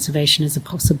at conservation as a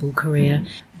possible career,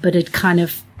 but had kind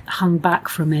of hung back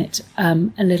from it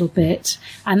a little bit.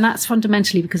 And that's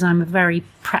fundamentally because I'm a very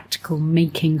practical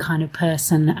making kind of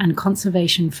person, and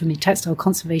conservation for me, textile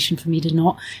conservation for me, did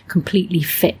not completely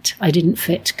fit. I didn't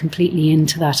fit completely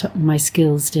into that. My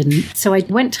skills didn't. So I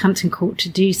went to Hampton Court to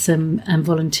do some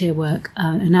volunteer work,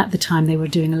 and at the time they were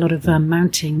doing a lot of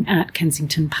mounting at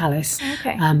Kensington Palace.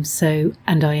 Okay.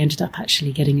 And I ended up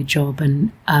actually getting a job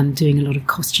and doing a lot of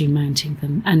costume mounting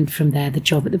them. And from there, the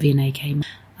job at the V&A came.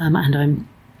 And I'm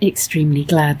extremely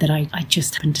glad that I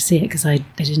just happened to see it, because I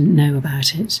didn't know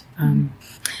about it.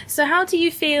 So how do you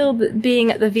feel that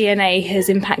being at the V&A has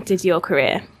impacted your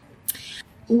career?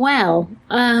 Well,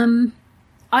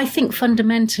 I think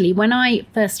fundamentally, when I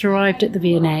first arrived at the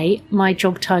V&A, my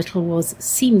job title was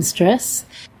seamstress,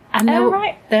 and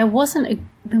there wasn't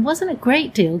a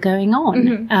great deal going on.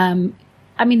 Mm-hmm.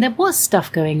 I mean, there was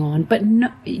stuff going on, but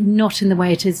not in the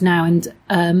way it is now.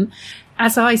 And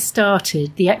as I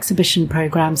started, the exhibition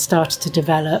programme started to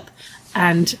develop,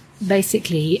 and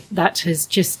basically that has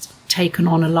just taken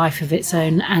on a life of its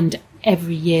own. And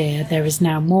every year there is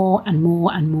now more and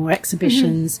more and more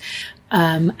exhibitions,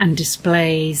 and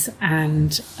displays.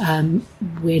 And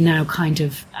we're now kind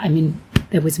of, I mean,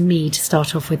 there was me to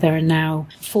start off with. There are now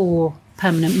 4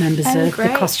 permanent members of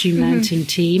the costume mounting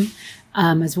team,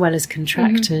 as well as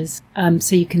contractors.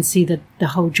 So you can see that the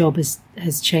whole job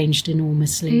has changed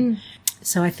enormously.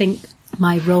 So I think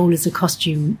my role as a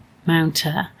costume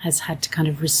mounter has had to kind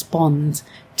of respond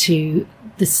to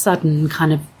the sudden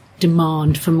kind of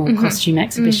demand for more costume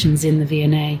exhibitions in the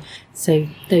V&A. So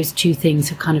those two things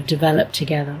have kind of developed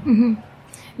together.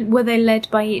 Were they led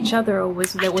by each other, or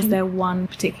was there one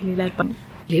particularly led by?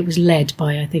 It was led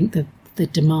by, I think, the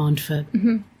demand for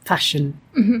fashion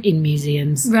in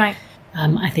museums. Right.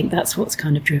 I think that's what's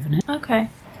kind of driven it. Okay.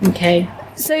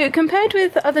 So compared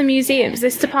with other museums,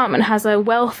 this department has a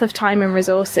wealth of time and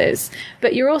resources,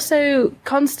 but you're also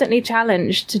constantly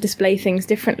challenged to display things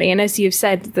differently. And as you've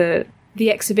said, the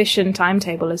exhibition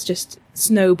timetable has just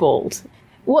snowballed.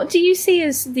 What do you see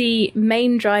as the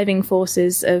main driving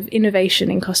forces of innovation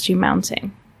in costume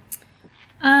mounting?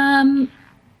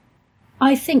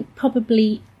 I think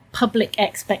probably public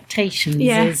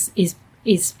expectations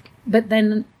is, but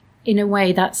then in a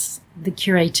way that's the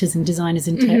curators and designers'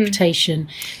 interpretation.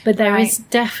 But there is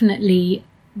definitely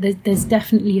there's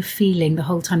definitely a feeling the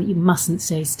whole time that you mustn't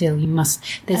stay still.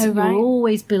 You're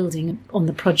always building on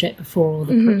the project before, or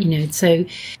the so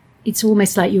it's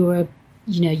almost like you're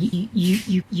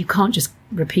you can't just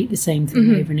repeat the same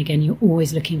thing over and again. You're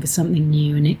always looking for something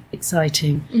new and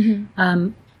exciting.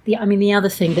 The other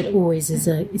thing that always is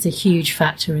a huge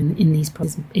factor in these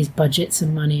projects is budgets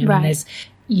and money. I mean, there's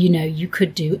you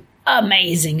could do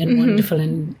amazing and wonderful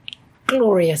and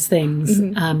glorious things,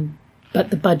 but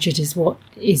the budget is what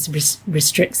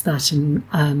restricts that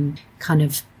and kind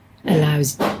of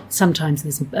allows. Sometimes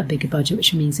there's a bigger budget,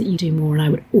 which means that you do more. And I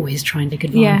would always try and take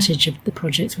advantage of the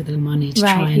projects with the money to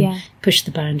try and push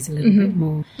the bounds a little bit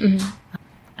more.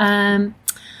 I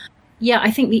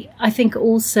think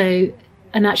also,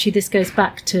 and actually this goes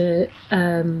back to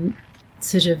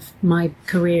sort of my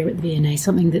career at the V&A.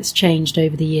 Something that's changed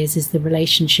over the years is the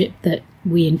relationship that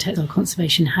we in textile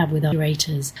conservation have with our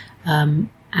curators,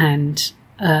 and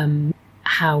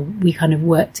how we kind of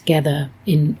work together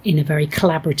in a very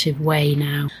collaborative way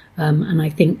now. And I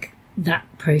think that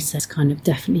process kind of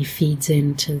definitely feeds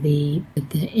into the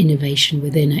innovation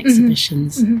within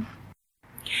exhibitions.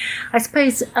 I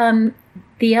suppose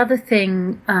the other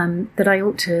thing that I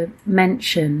ought to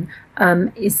mention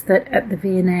is that at the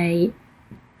V&A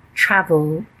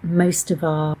travel most of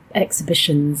our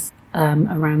exhibitions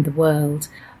around the world.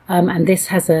 And this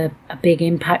has a big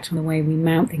impact on the way we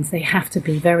mount things. They have to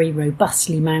be very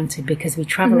robustly mounted because we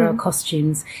travel our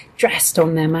costumes dressed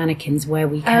on their mannequins where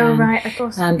we can. Oh, right, of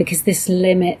course. Because this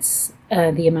limits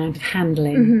the amount of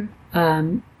handling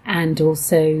and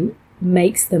also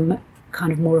makes them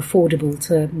kind of more affordable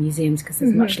to museums because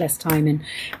there's much less time in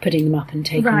putting them up and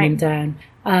taking them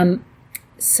down.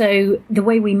 So the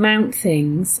way we mount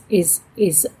things is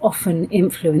often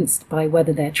influenced by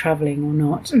whether they're travelling or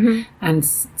not. And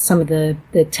some of the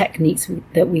techniques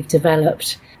that we've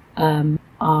developed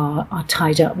are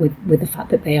tied up with the fact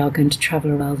that they are going to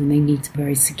travel around and they need to be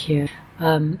very secure.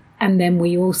 And then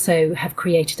we also have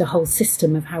created a whole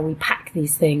system of how we pack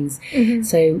these things.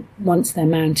 So once they're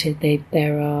mounted,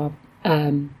 there are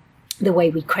the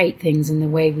way we crate things and the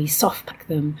way we soft pack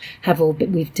them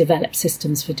we've developed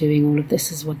systems for doing all of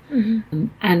this as well.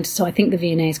 And so I think the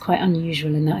V&A is quite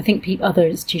unusual in that. I think other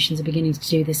institutions are beginning to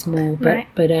do this more,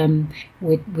 but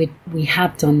we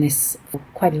have done this for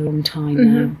quite a long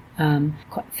time now,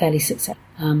 quite fairly successful.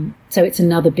 So it's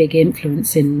another big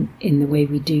influence in the way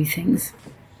we do things.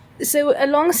 So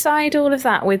alongside all of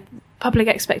that, with public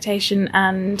expectation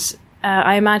and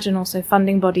I imagine also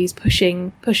funding bodies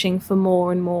pushing for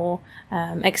more and more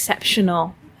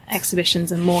exceptional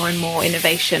exhibitions and more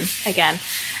innovation again.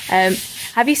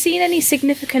 Have you seen any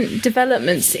significant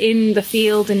developments in the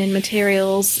field and in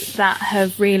materials that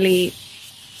have really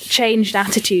changed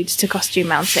attitudes to costume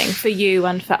mounting for you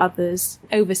and for others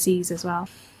overseas as well?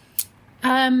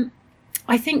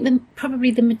 I think probably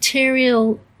the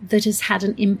material that has had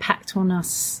an impact on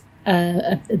us,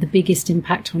 the biggest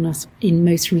impact on us in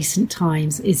most recent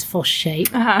times is Fosshape.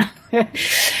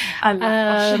 I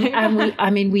love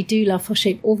Fosshape. We do love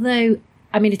Fosshape, although,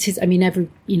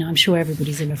 I'm sure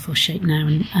everybody's in a Fosshape now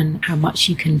and how much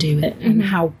you can do it and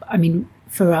how,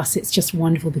 for us, it's just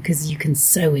wonderful because you can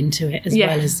sew into it as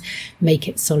well as make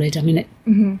it solid.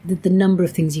 The number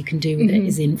of things you can do with it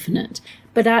is infinite.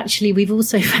 But actually, we've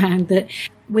also found that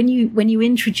when you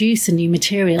introduce a new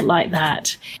material like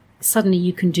that, suddenly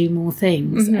you can do more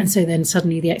things. And so then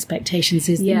suddenly the expectations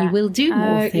is that you will do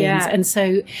more things. And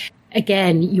so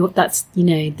again,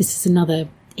 this is another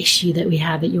issue that we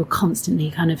have, that you're constantly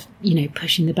kind of,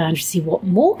 pushing the boundaries to see what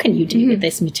more can you do with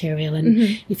this material.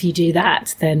 And if you do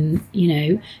that, then,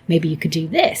 maybe you could do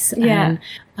this. And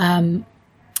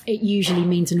it usually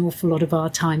means an awful lot of our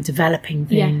time developing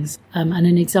things. And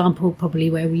an example probably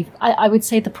where I would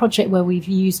say the project where we've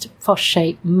used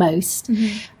Fosshape most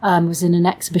was in an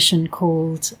exhibition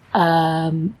called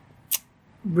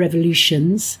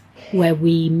Revolutions, where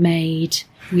we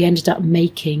ended up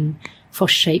making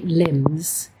Fosshape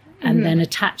limbs and then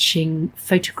attaching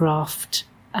photographed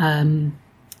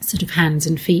sort of hands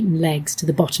and feet and legs to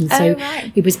the bottom. So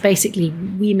it was basically,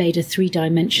 we made a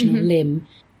 3-dimensional limb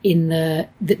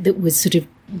that was sort of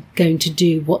going to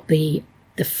do what the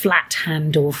flat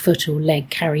hand or foot or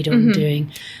leg carried on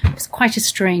doing. It was quite a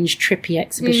strange, trippy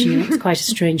exhibition. It was quite a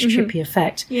strange, trippy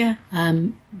effect. Yeah.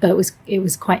 But it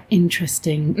was quite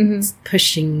interesting,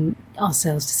 pushing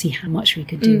ourselves to see how much we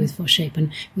could do with Fosshape.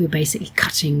 And we were basically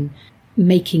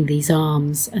making these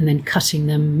arms and then cutting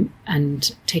them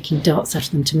and taking darts out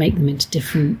of them to make them into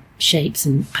different shapes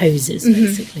and poses,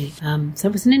 basically. So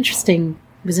it was an interesting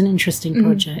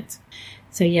project.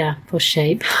 So yeah,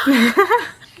 Fosshape.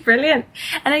 Brilliant.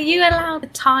 And are you allowed the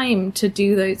time to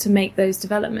make those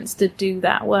developments, to do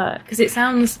that work? Because it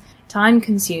sounds time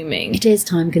consuming. It is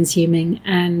time consuming,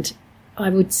 and I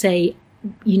would say,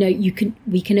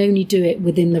 we can only do it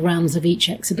within the realms of each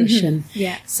exhibition.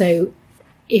 Yeah. So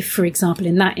if, for example,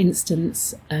 in that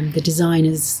instance, the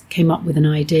designers came up with an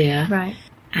idea, right,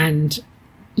 and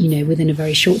within a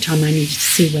very short time, I needed to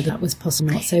see whether that was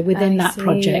possible or not. So within that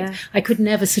project, I could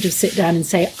never sort of sit down and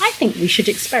say, I think we should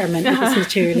experiment with this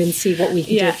material and see what we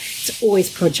can do. It's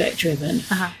always project driven.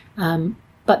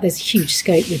 But there's huge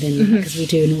scope within that, because we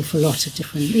do an awful lot of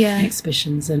different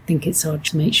exhibitions, and I think it's hard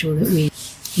to make sure that we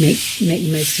make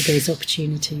the most of those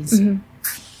opportunities.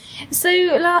 So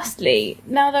lastly,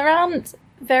 now there aren't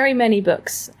very many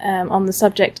books on the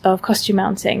subject of costume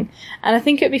mounting, and I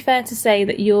think it would be fair to say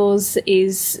that yours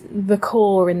is the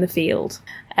core in the field.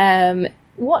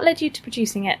 What led you to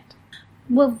producing it?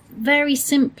 Well, very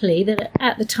simply, that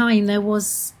at the time there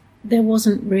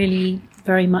wasn't really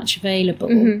very much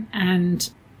available,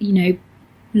 and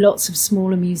lots of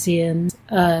smaller museums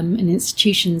and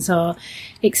institutions are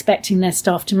expecting their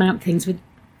staff to mount things with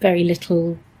very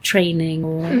little training,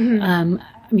 or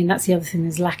that's the other thing,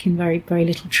 there's lacking very, very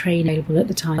little training available at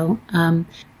the time.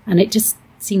 And it just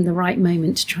seemed the right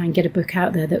moment to try and get a book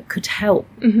out there that could help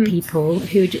people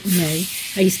who,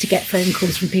 I used to get phone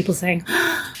calls from people saying,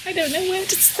 I don't know where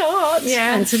to start.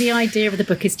 Yeah. And so the idea of the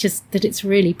book is just that it's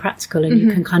really practical, and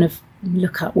you can kind of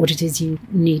look up what it is you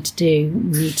need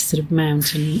to sort of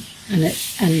mount, and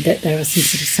that there are some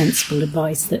sort of sensible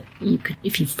advice that you could,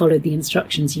 if you followed the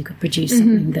instructions, you could produce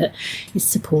something that is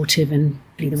supportive and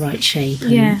be the right shape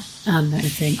and that kind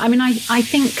of thing. I mean, I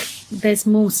think there's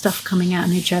more stuff coming out.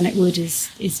 I know Janet Wood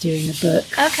is doing a book.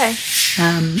 Okay.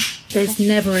 There's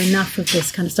never enough of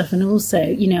this kind of stuff, and also,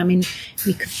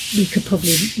 we could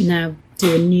probably now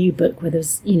do a new book where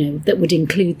there's, that would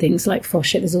include things like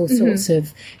Fosshape. There's all sorts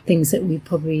of things that we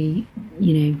probably,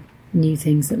 new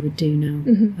things that we'd do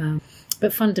now.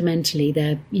 But fundamentally,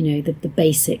 they're, the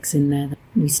basics in there that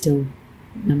we still.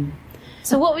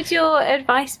 So what would your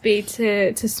advice be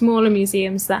to smaller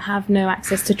museums that have no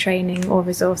access to training or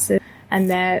resources, and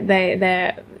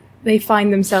they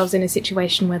find themselves in a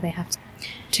situation where they have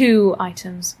 2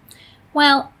 items?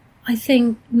 Well, I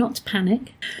think not to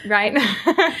panic. Right.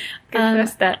 Good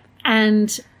first step. And,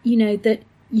 that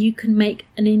you can make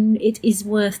it is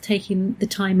worth taking the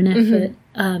time and effort.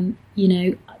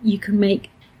 You can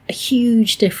make a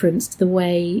huge difference to the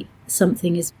way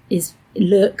something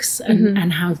looks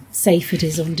and how safe it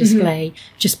is on display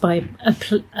just by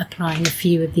applying a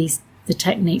few of the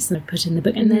techniques that I put in the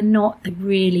book. And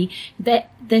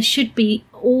there should be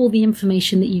all the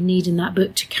information that you need in that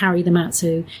book to carry them out.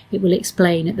 So it will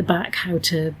explain at the back how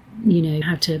to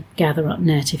gather up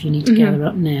net if you need to gather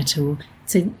up net, or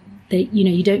so that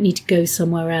you don't need to go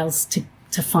somewhere else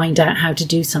to find out how to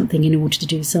do something in order to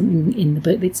do something in the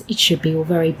book. It should be all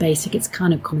very basic. It's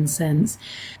kind of common sense.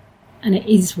 And it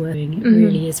is working. It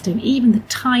really is doing. Even the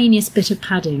tiniest bit of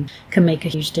padding can make a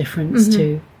huge difference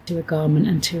to a garment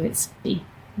and to its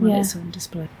when it's on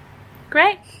display.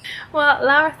 Great. Well,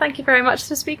 Lara, thank you very much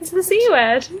for speaking to the C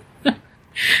Word.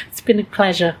 It's been a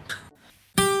pleasure.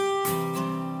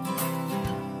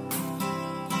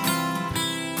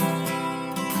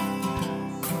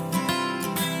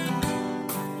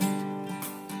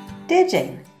 Dear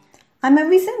Jane, I'm a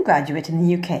recent graduate in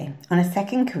the UK on a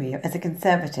second career as a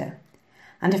conservator,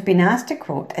 and have been asked to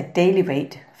quote a daily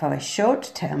rate for a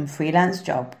short-term freelance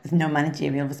job with no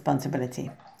managerial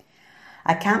responsibility.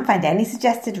 I can't find any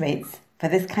suggested rates for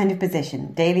this kind of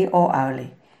position, daily or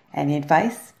hourly. Any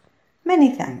advice?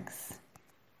 Many thanks.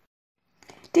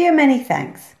 Dear Many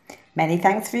Thanks, many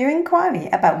thanks for your inquiry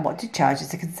about what to charge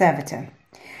as a conservator.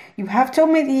 You have told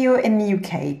me that you're in the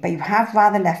UK, but you have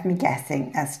rather left me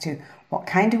guessing as to what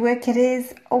kind of work it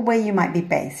is or where you might be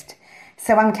based.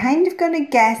 So I'm kind of going to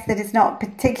guess that it's not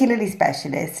particularly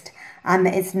specialist and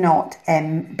that it's not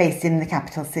based in the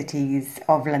capital cities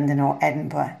of London or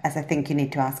Edinburgh, as I think you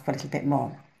need to ask for a little bit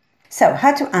more. So,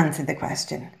 how to answer the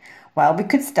question? Well, we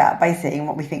could start by saying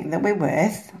what we think that we're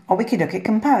worth, or we could look at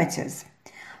comparators.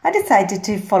 I decided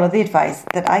to follow the advice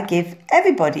that I give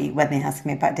everybody when they ask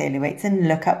me about daily rates and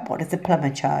look up what does a plumber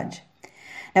charge.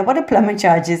 Now, what a plumber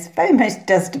charges very much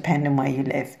does depend on where you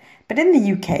live. But in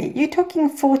the UK, you're talking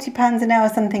 £40 an hour,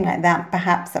 something like that,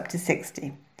 perhaps up to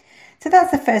 60. So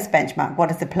that's the first benchmark. What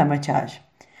does a plumber charge?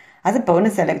 As a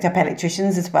bonus, I looked up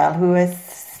electricians as well, who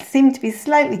seem to be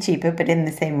slightly cheaper, but in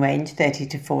the same range, 30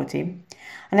 to 40.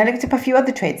 And I looked up a few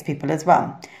other tradespeople as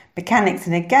well. Mechanics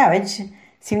in a garage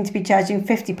seem to be charging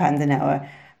 £50 an hour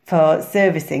for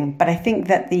servicing, but I think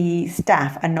that the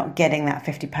staff are not getting that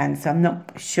 £50, so I'm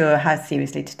not sure how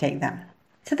seriously to take that.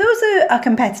 So those are our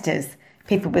competitors,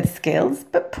 people with skills,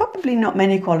 but probably not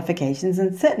many qualifications,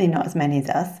 and certainly not as many as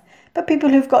us, but people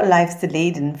who've got lives to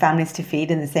lead and families to feed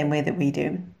in the same way that we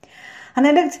do. And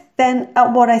I looked then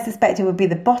at what I suspected would be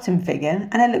the bottom figure,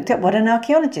 and I looked at what an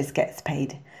archaeologist gets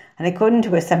paid. And according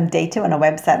to some data on a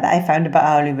website that I found about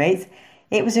hourly rates,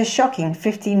 it was a shocking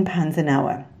 £15 an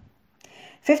hour.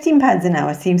 £15 an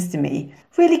hour seems to me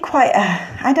really quite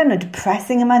a,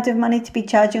 depressing amount of money to be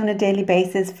charging on a daily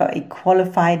basis for a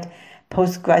qualified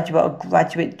postgraduate or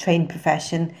graduate trained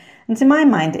profession. And to my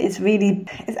mind,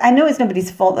 I know it's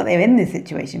nobody's fault that they're in this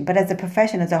situation, but as a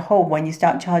profession as a whole, when you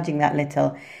start charging that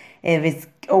little, there is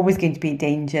always going to be a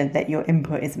danger that your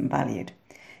input isn't valued.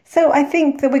 So I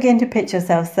think that we're going to pitch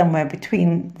ourselves somewhere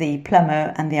between the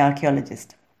plumber and the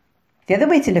archaeologist. The other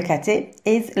way to look at it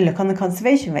is look on the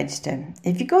conservation register.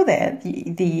 If you go there,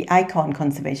 the Icon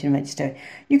Conservation Register,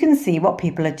 you can see what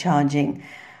people are charging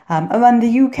around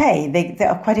the UK. There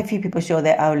are quite a few people show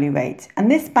their hourly rate.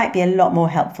 And this might be a lot more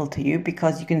helpful to you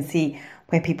because you can see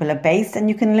where people are based and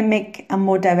you can make a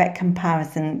more direct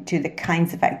comparison to the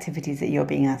kinds of activities that you're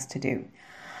being asked to do.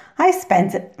 I've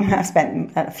spent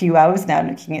a few hours now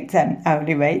looking at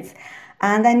hourly rates,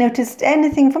 and I noticed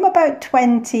anything from about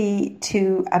 20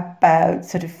 to about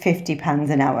sort of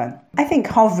 £50 an hour. I think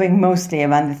hovering mostly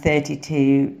around the 30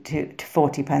 to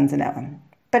 £40 an hour.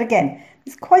 But again,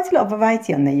 there's quite a lot of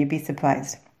variety on there, you'd be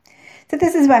surprised. So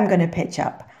this is where I'm going to pitch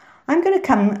up. I'm going to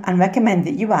come and recommend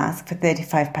that you ask for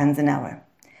 £35 an hour.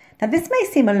 Now this may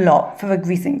seem a lot for a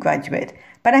recent graduate,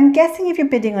 but I'm guessing if you're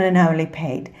bidding on an hourly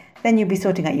paid, then you'll be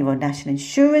sorting out your own national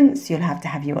insurance, you'll have to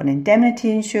have your own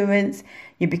indemnity insurance,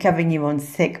 you'll be covering your own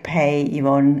sick pay, your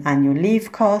own annual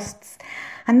leave costs.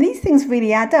 And these things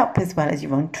really add up, as well as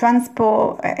your own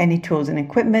transport, any tools and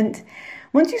equipment.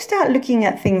 Once you start looking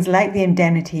at things like the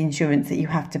indemnity insurance that you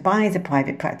have to buy as a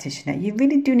private practitioner, you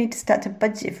really do need to start to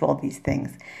budget for all these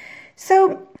things.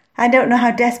 So I don't know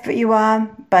how desperate you are,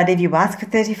 but if you ask for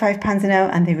 £35 an hour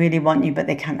and they really want you but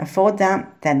they can't afford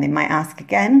that, then they might ask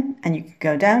again and you could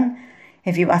go down.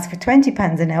 If you ask for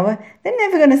 £20 an hour, they're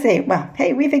never going to say, well,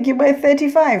 hey, we think you're worth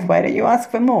 35, why don't you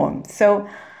ask for more? So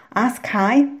ask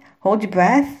high, hold your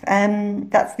breath,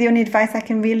 and that's the only advice I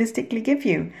can realistically give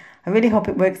you. I really hope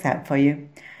it works out for you.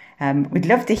 We'd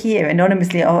love to hear,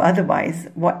 anonymously or otherwise,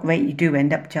 what rate you do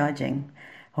end up charging.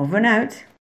 Over and out.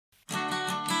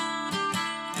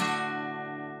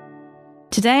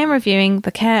 Today I'm reviewing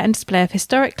The Care and Display of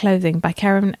Historic Clothing by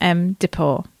Karen M.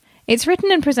 DePore. It's written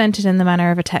and presented in the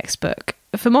manner of a textbook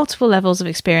for multiple levels of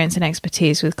experience and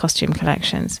expertise with costume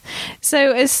collections.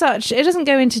 So as such, it doesn't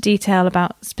go into detail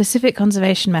about specific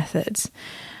conservation methods.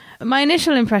 My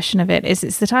initial impression of it is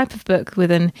it's the type of book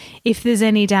with an if there's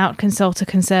any doubt consult a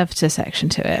conservator section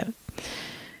to it.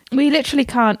 We literally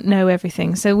can't know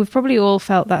everything, so we've probably all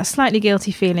felt that slightly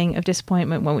guilty feeling of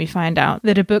disappointment when we find out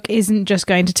that a book isn't just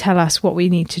going to tell us what we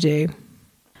need to do.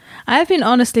 I have been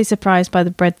honestly surprised by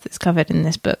the breadth that's covered in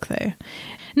this book, though.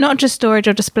 Not just storage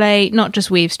or display, not just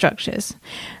weave structures.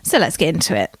 So let's get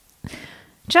into it.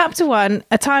 Chapter 1,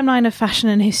 A Timeline of Fashion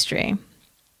and History.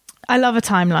 I love a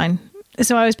timeline,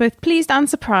 so I was both pleased and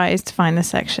surprised to find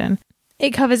this section.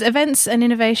 It covers events and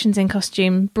innovations in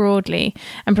costume broadly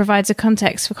and provides a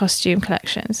context for costume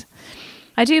collections.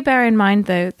 I do bear in mind,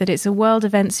 though, that it's a world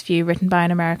events view written by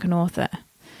an American author.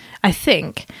 I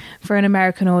think, for an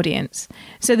American audience.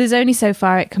 So there's only so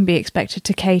far it can be expected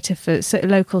to cater for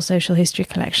local social history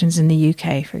collections in the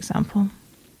UK, for example.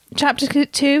 Chapter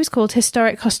 2 is called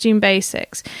Historic Costume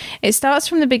Basics. It starts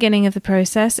from the beginning of the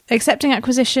process, accepting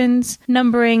acquisitions,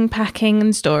 numbering, packing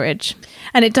and storage.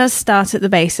 And it does start at the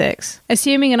basics,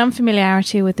 assuming an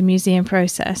unfamiliarity with the museum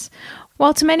process.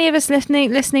 While to many of us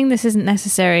listening, this isn't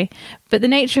necessary, but the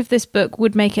nature of this book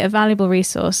would make it a valuable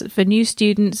resource for new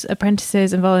students,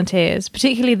 apprentices and volunteers,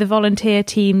 particularly the volunteer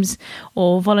teams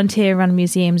or volunteer-run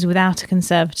museums without a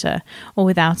conservator or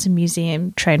without a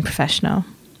museum-trained professional.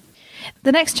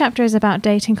 The next chapter is about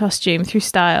dating costume through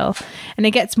style, and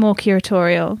it gets more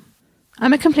curatorial.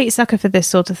 I'm a complete sucker for this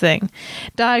sort of thing.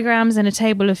 Diagrams and a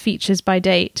table of features by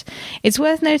date. It's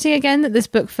worth noting again that this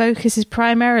book focuses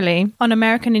primarily on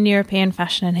American and European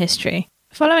fashion and history.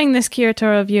 Following this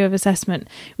curatorial view of assessment,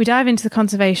 we dive into the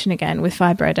conservation again with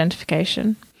fibre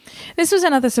identification. This was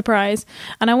another surprise,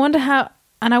 and I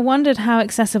wondered how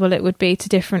accessible it would be to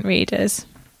different readers.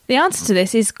 The answer to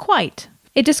this is quite.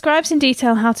 It describes in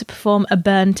detail how to perform a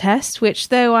burn test, which,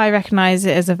 though I recognise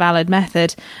it as a valid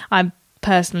method, I'm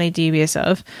personally dubious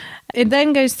of. It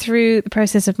then goes through the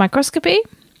process of microscopy,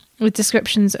 with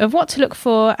descriptions of what to look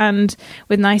for and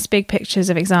with nice big pictures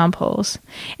of examples.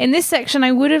 In this section,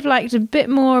 I would have liked a bit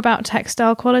more about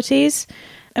textile qualities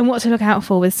and what to look out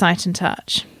for with sight and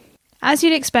touch. As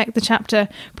you'd expect, the chapter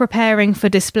Preparing for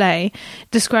Display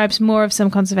describes more of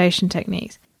some conservation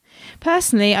techniques.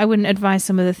 Personally, I wouldn't advise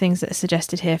some of the things that are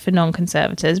suggested here for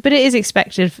non-conservators, but it is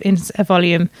expected in a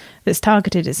volume that's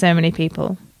targeted at so many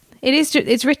people.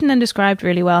 It's written and described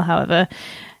really well, however,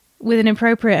 with an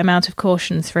appropriate amount of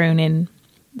caution thrown in.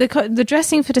 The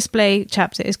Dressing for Display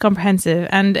chapter is comprehensive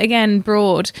and, again,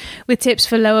 broad, with tips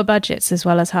for lower budgets as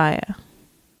well as higher.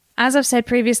 As I've said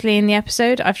previously in the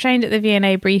episode, I've trained at the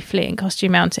V&A briefly in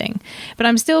costume mounting, but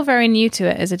I'm still very new to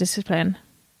it as a discipline.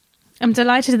 I'm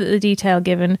delighted at the detail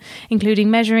given,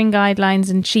 including measuring guidelines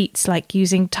and cheats like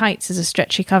using tights as a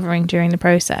stretchy covering during the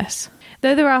process.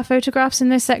 Though there are photographs in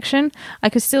this section, I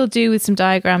could still do with some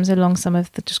diagrams along some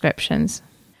of the descriptions.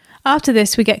 After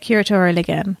this, we get curatorial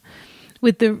again,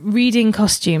 with the Reading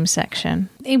Costumes section,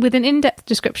 with an in-depth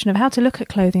description of how to look at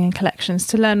clothing and collections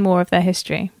to learn more of their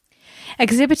history.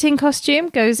 Exhibiting Costume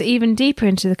goes even deeper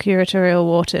into the curatorial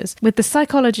waters, with the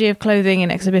psychology of clothing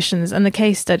in exhibitions and the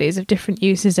case studies of different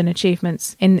uses and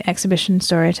achievements in exhibition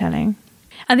storytelling.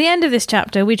 At the end of this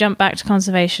chapter, we jump back to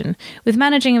conservation, with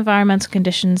managing environmental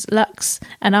conditions, lux,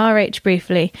 and RH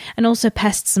briefly, and also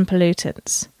pests and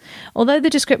pollutants. Although the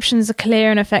descriptions are clear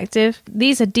and effective,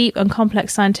 these are deep and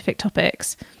complex scientific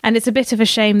topics, and it's a bit of a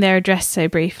shame they're addressed so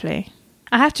briefly.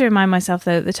 I have to remind myself,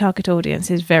 though, that the target audience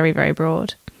is very, very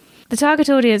broad. The target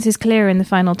audience is clearer in the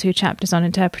final two chapters on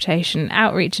interpretation,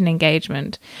 outreach and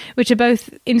engagement, which are both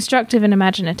instructive and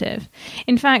imaginative.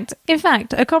 In fact,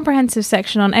 a comprehensive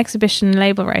section on exhibition and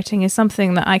label writing is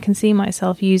something that I can see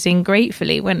myself using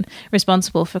gratefully when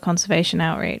responsible for conservation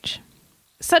outreach.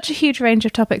 Such a huge range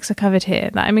of topics are covered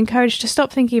here that I'm encouraged to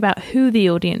stop thinking about who the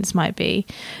audience might be,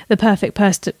 the perfect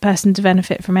person to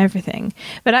benefit from everything,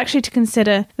 but actually to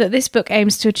consider that this book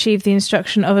aims to achieve the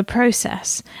instruction of a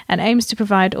process and aims to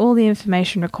provide all the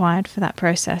information required for that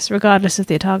process, regardless of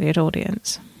the target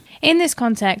audience. In this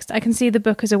context, I can see the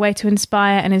book as a way to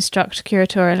inspire and instruct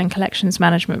curatorial and collections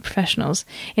management professionals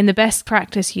in the best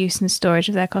practice use and storage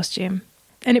of their costume.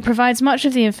 And it provides much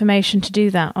of the information to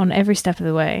do that on every step of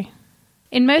the way.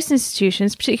 In most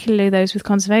institutions, particularly those with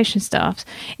conservation staffs,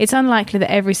 it's unlikely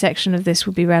that every section of this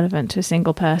would be relevant to a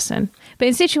single person. But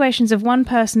in situations of one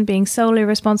person being solely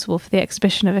responsible for the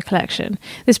exhibition of a collection,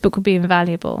 this book would be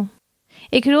invaluable.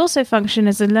 It could also function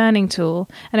as a learning tool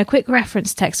and a quick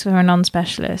reference text for a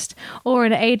non-specialist, or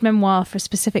an aid memoir for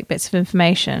specific bits of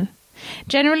information.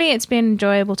 Generally, it's been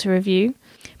enjoyable to review,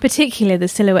 particularly the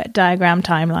silhouette diagram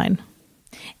timeline.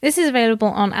 This is available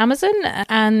on Amazon,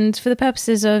 and for the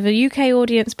purposes of a UK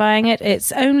audience buying it,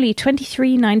 it's only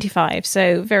 $23.95,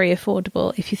 so very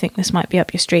affordable if you think this might be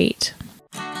up your street.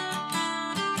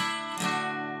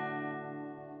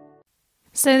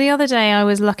 So the other day I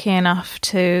was lucky enough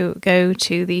to go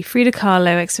to the Frida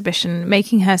Kahlo exhibition,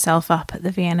 Making Herself Up at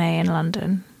the V&A in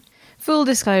London. Full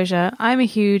disclosure, I'm a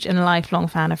huge and lifelong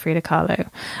fan of Frida Kahlo.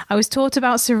 I was taught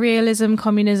about surrealism,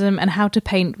 communism, and how to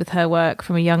paint with her work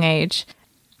from a young age.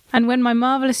 And when my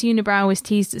marvellous unibrow was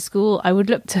teased at school, I would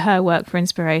look to her work for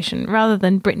inspiration, rather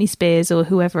than Britney Spears or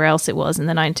whoever else it was in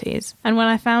the 90s. And when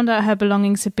I found out her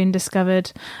belongings had been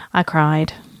discovered, I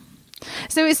cried.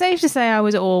 So it's safe to say I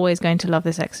was always going to love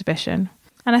this exhibition.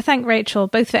 And I thank Rachel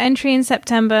both for entry in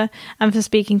September and for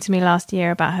speaking to me last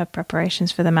year about her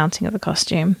preparations for the mounting of the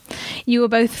costume. You were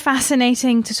both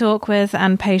fascinating to talk with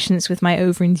and patient with my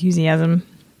over-enthusiasm.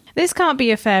 This can't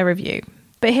be a fair review,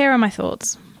 but here are my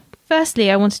thoughts.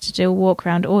 Firstly, I wanted to do a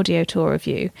walk-around audio tour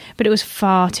review, but it was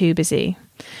far too busy.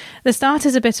 The start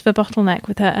is a bit of a bottleneck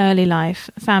with her early life,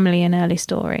 family and early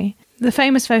story. The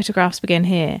famous photographs begin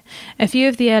here, a few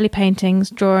of the early paintings,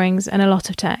 drawings and a lot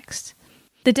of text.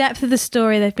 The depth of the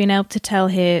story they've been able to tell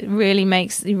here really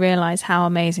makes you realise how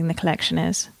amazing the collection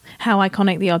is, how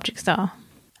iconic the objects are.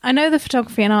 I know the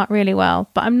photography and art really well,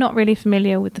 but I'm not really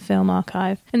familiar with the film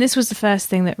archive, and this was the first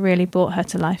thing that really brought her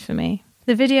to life for me.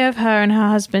 The video of her and her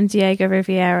husband Diego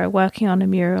Riviera working on a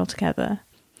mural together.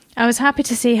 I was happy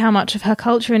to see how much of her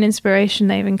culture and inspiration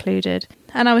they've included,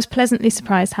 and I was pleasantly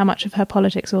surprised how much of her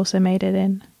politics also made it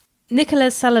in.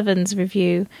 Nicola Sullivan's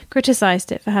review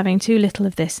criticised it for having too little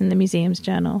of this in the museum's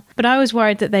journal, but I was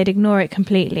worried that they'd ignore it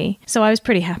completely, so I was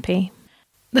pretty happy.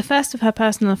 The first of her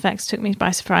personal effects took me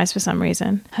by surprise for some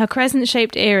reason. Her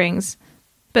crescent-shaped earrings,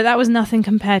 but that was nothing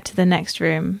compared to the next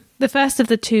room, the first of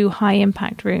the 2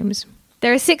 high-impact rooms.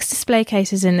 There are 6 display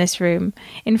cases in this room,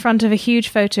 in front of a huge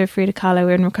photo of Frida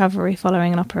Kahlo in recovery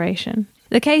following an operation.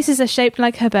 The cases are shaped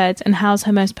like her bed and house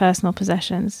her most personal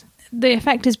possessions. The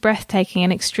effect is breathtaking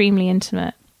and extremely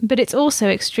intimate, but it's also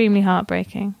extremely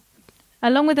heartbreaking.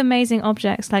 Along with amazing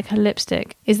objects like her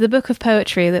lipstick is the book of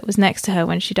poetry that was next to her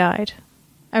when she died.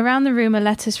 Around the room are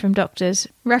letters from doctors,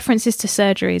 references to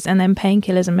surgeries and then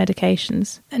painkillers and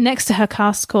medications, and next to her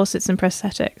cast corsets and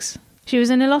prosthetics. She was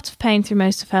in a lot of pain through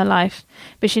most of her life,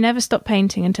 but she never stopped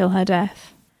painting until her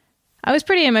death. I was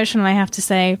pretty emotional, I have to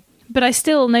say, but I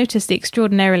still noticed the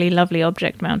extraordinarily lovely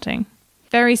object mounting.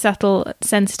 Very subtle,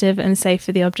 sensitive and safe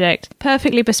for the object,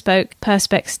 perfectly bespoke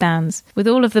perspex stands, with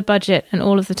all of the budget and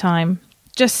all of the time.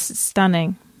 Just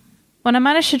stunning. When I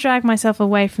managed to drag myself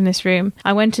away from this room,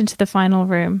 I went into the final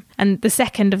room, and the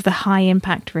second of the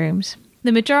high-impact rooms.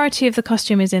 The majority of the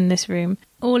costume is in this room,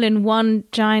 all in one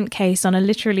giant case on a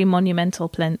literally monumental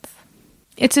plinth.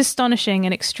 It's astonishing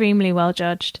and extremely well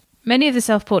judged. Many of the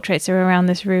self-portraits are around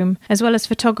this room, as well as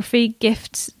photography,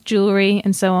 gifts, jewellery,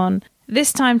 and so on,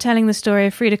 this time telling the story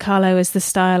of Frida Kahlo as the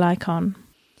style icon.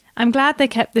 I'm glad they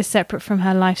kept this separate from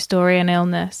her life story and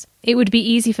illness. It would be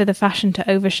easy for the fashion to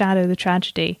overshadow the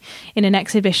tragedy in an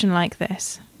exhibition like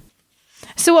this.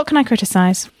 So what can I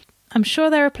criticise? I'm sure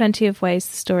there are plenty of ways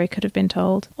the story could have been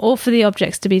told, or for the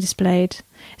objects to be displayed,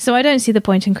 so I don't see the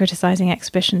point in criticising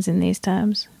exhibitions in these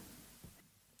terms.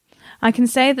 I can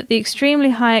say that the extremely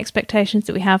high expectations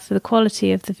that we have for the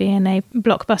quality of the V&A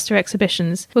blockbuster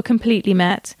exhibitions were completely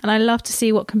met, and I love to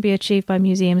see what can be achieved by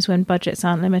museums when budgets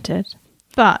aren't limited.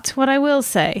 But what I will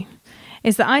say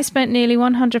is that I spent nearly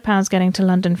 £100 getting to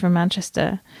London from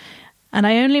Manchester, and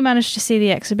I only managed to see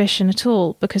the exhibition at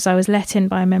all because I was let in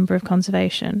by a member of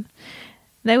conservation.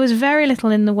 There was very little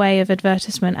in the way of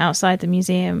advertisement outside the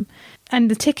museum, and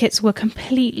the tickets were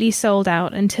completely sold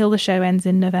out until the show ends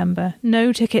in November.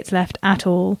 No tickets left at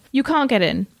all. You can't get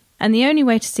in, and the only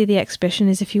way to see the exhibition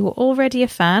is if you were already a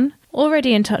fan,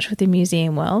 already in touch with the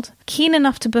museum world, keen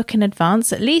enough to book in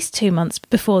advance at least 2 months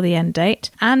before the end date,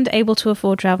 and able to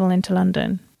afford travel into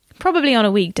London. Probably on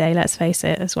a weekday, let's face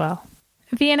it, as well.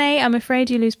 V&A, I'm afraid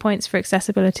you lose points for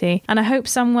accessibility, and I hope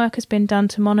some work has been done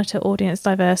to monitor audience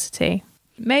diversity.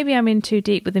 Maybe I'm in too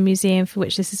deep with the museum for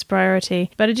which this is a priority,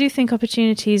 but I do think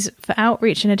opportunities for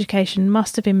outreach and education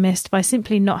must have been missed by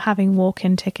simply not having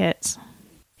walk-in tickets.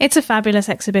 It's a fabulous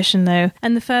exhibition though,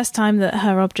 and the first time that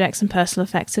her objects and personal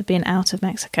effects have been out of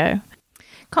Mexico.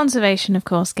 Conservation, of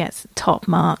course, gets top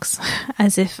marks,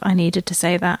 as if I needed to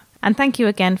say that. And thank you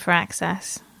again for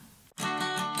access.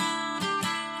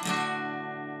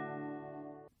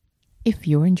 If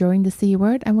you're enjoying the C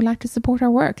Word and would like to support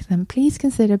our work, then please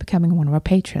consider becoming one of our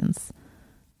patrons.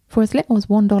 For as little as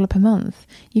 $1 per month,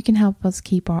 you can help us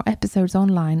keep our episodes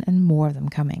online and more of them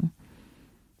coming.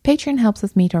 Patreon helps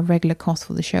us meet our regular costs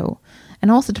for the show,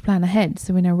 and also to plan ahead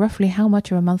so we know roughly how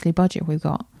much of a monthly budget we've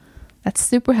got. That's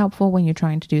super helpful when you're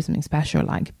trying to do something special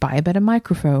like buy a better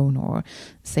microphone or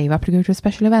save up to go to a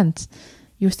special event.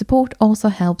 Your support also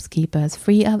helps keep us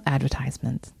free of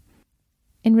advertisement.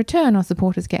 In return, our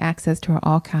supporters get access to our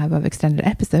archive of extended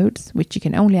episodes, which you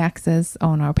can only access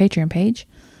on our Patreon page.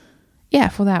 Yeah,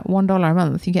 for that $1 a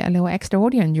month, you get a little extra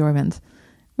audio enjoyment.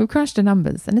 We've crunched the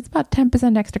numbers, and it's about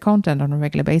 10% extra content on a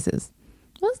regular basis.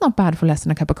 Well, that's not bad for less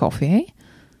than a cup of coffee, eh?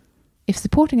 If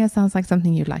supporting us sounds like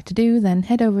something you'd like to do, then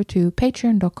head over to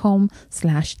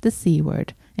patreon.com/thecword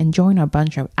and join our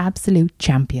bunch of absolute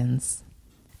champions.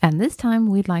 And this time,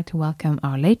 we'd like to welcome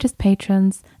our latest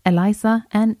patrons, Eliza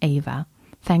and Ava.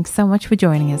 Thanks so much for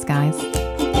joining us, guys.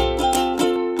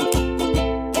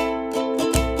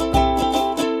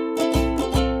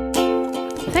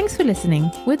 Thanks for listening.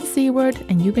 We're the C Word,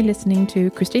 and you've been listening to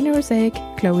Christina Rosaic,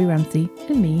 Kloe Ramsey,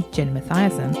 and me, Jenny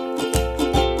Mathiasen.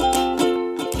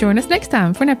 Join us next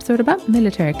time for an episode about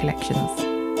military collections.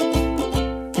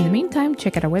 In the meantime,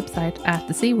 check out our website at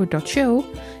thecword.show,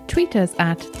 tweet us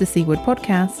at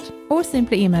thecwordpodcast, or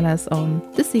simply email us on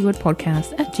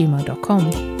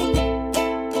thecwordpodcast@gmail.com.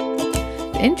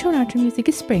 The intro and outro music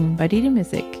is Spring by Didi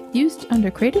Music, used under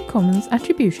Creative Commons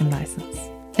Attribution License.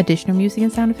 Additional music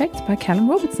and sound effects by Callum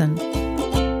Robertson.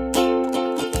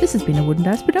 This has been a Wooden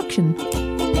Dice production.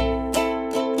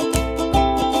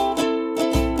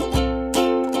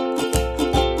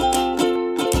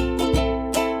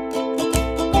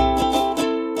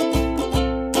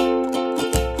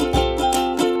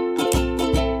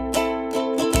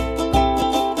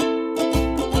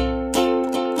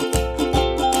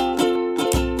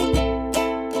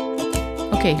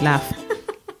 Okay, laugh.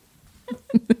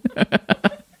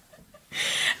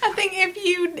 I think if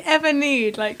you ever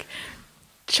need like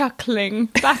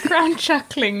background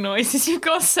chuckling noises, you've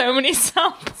got so many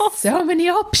samples. So many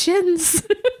options.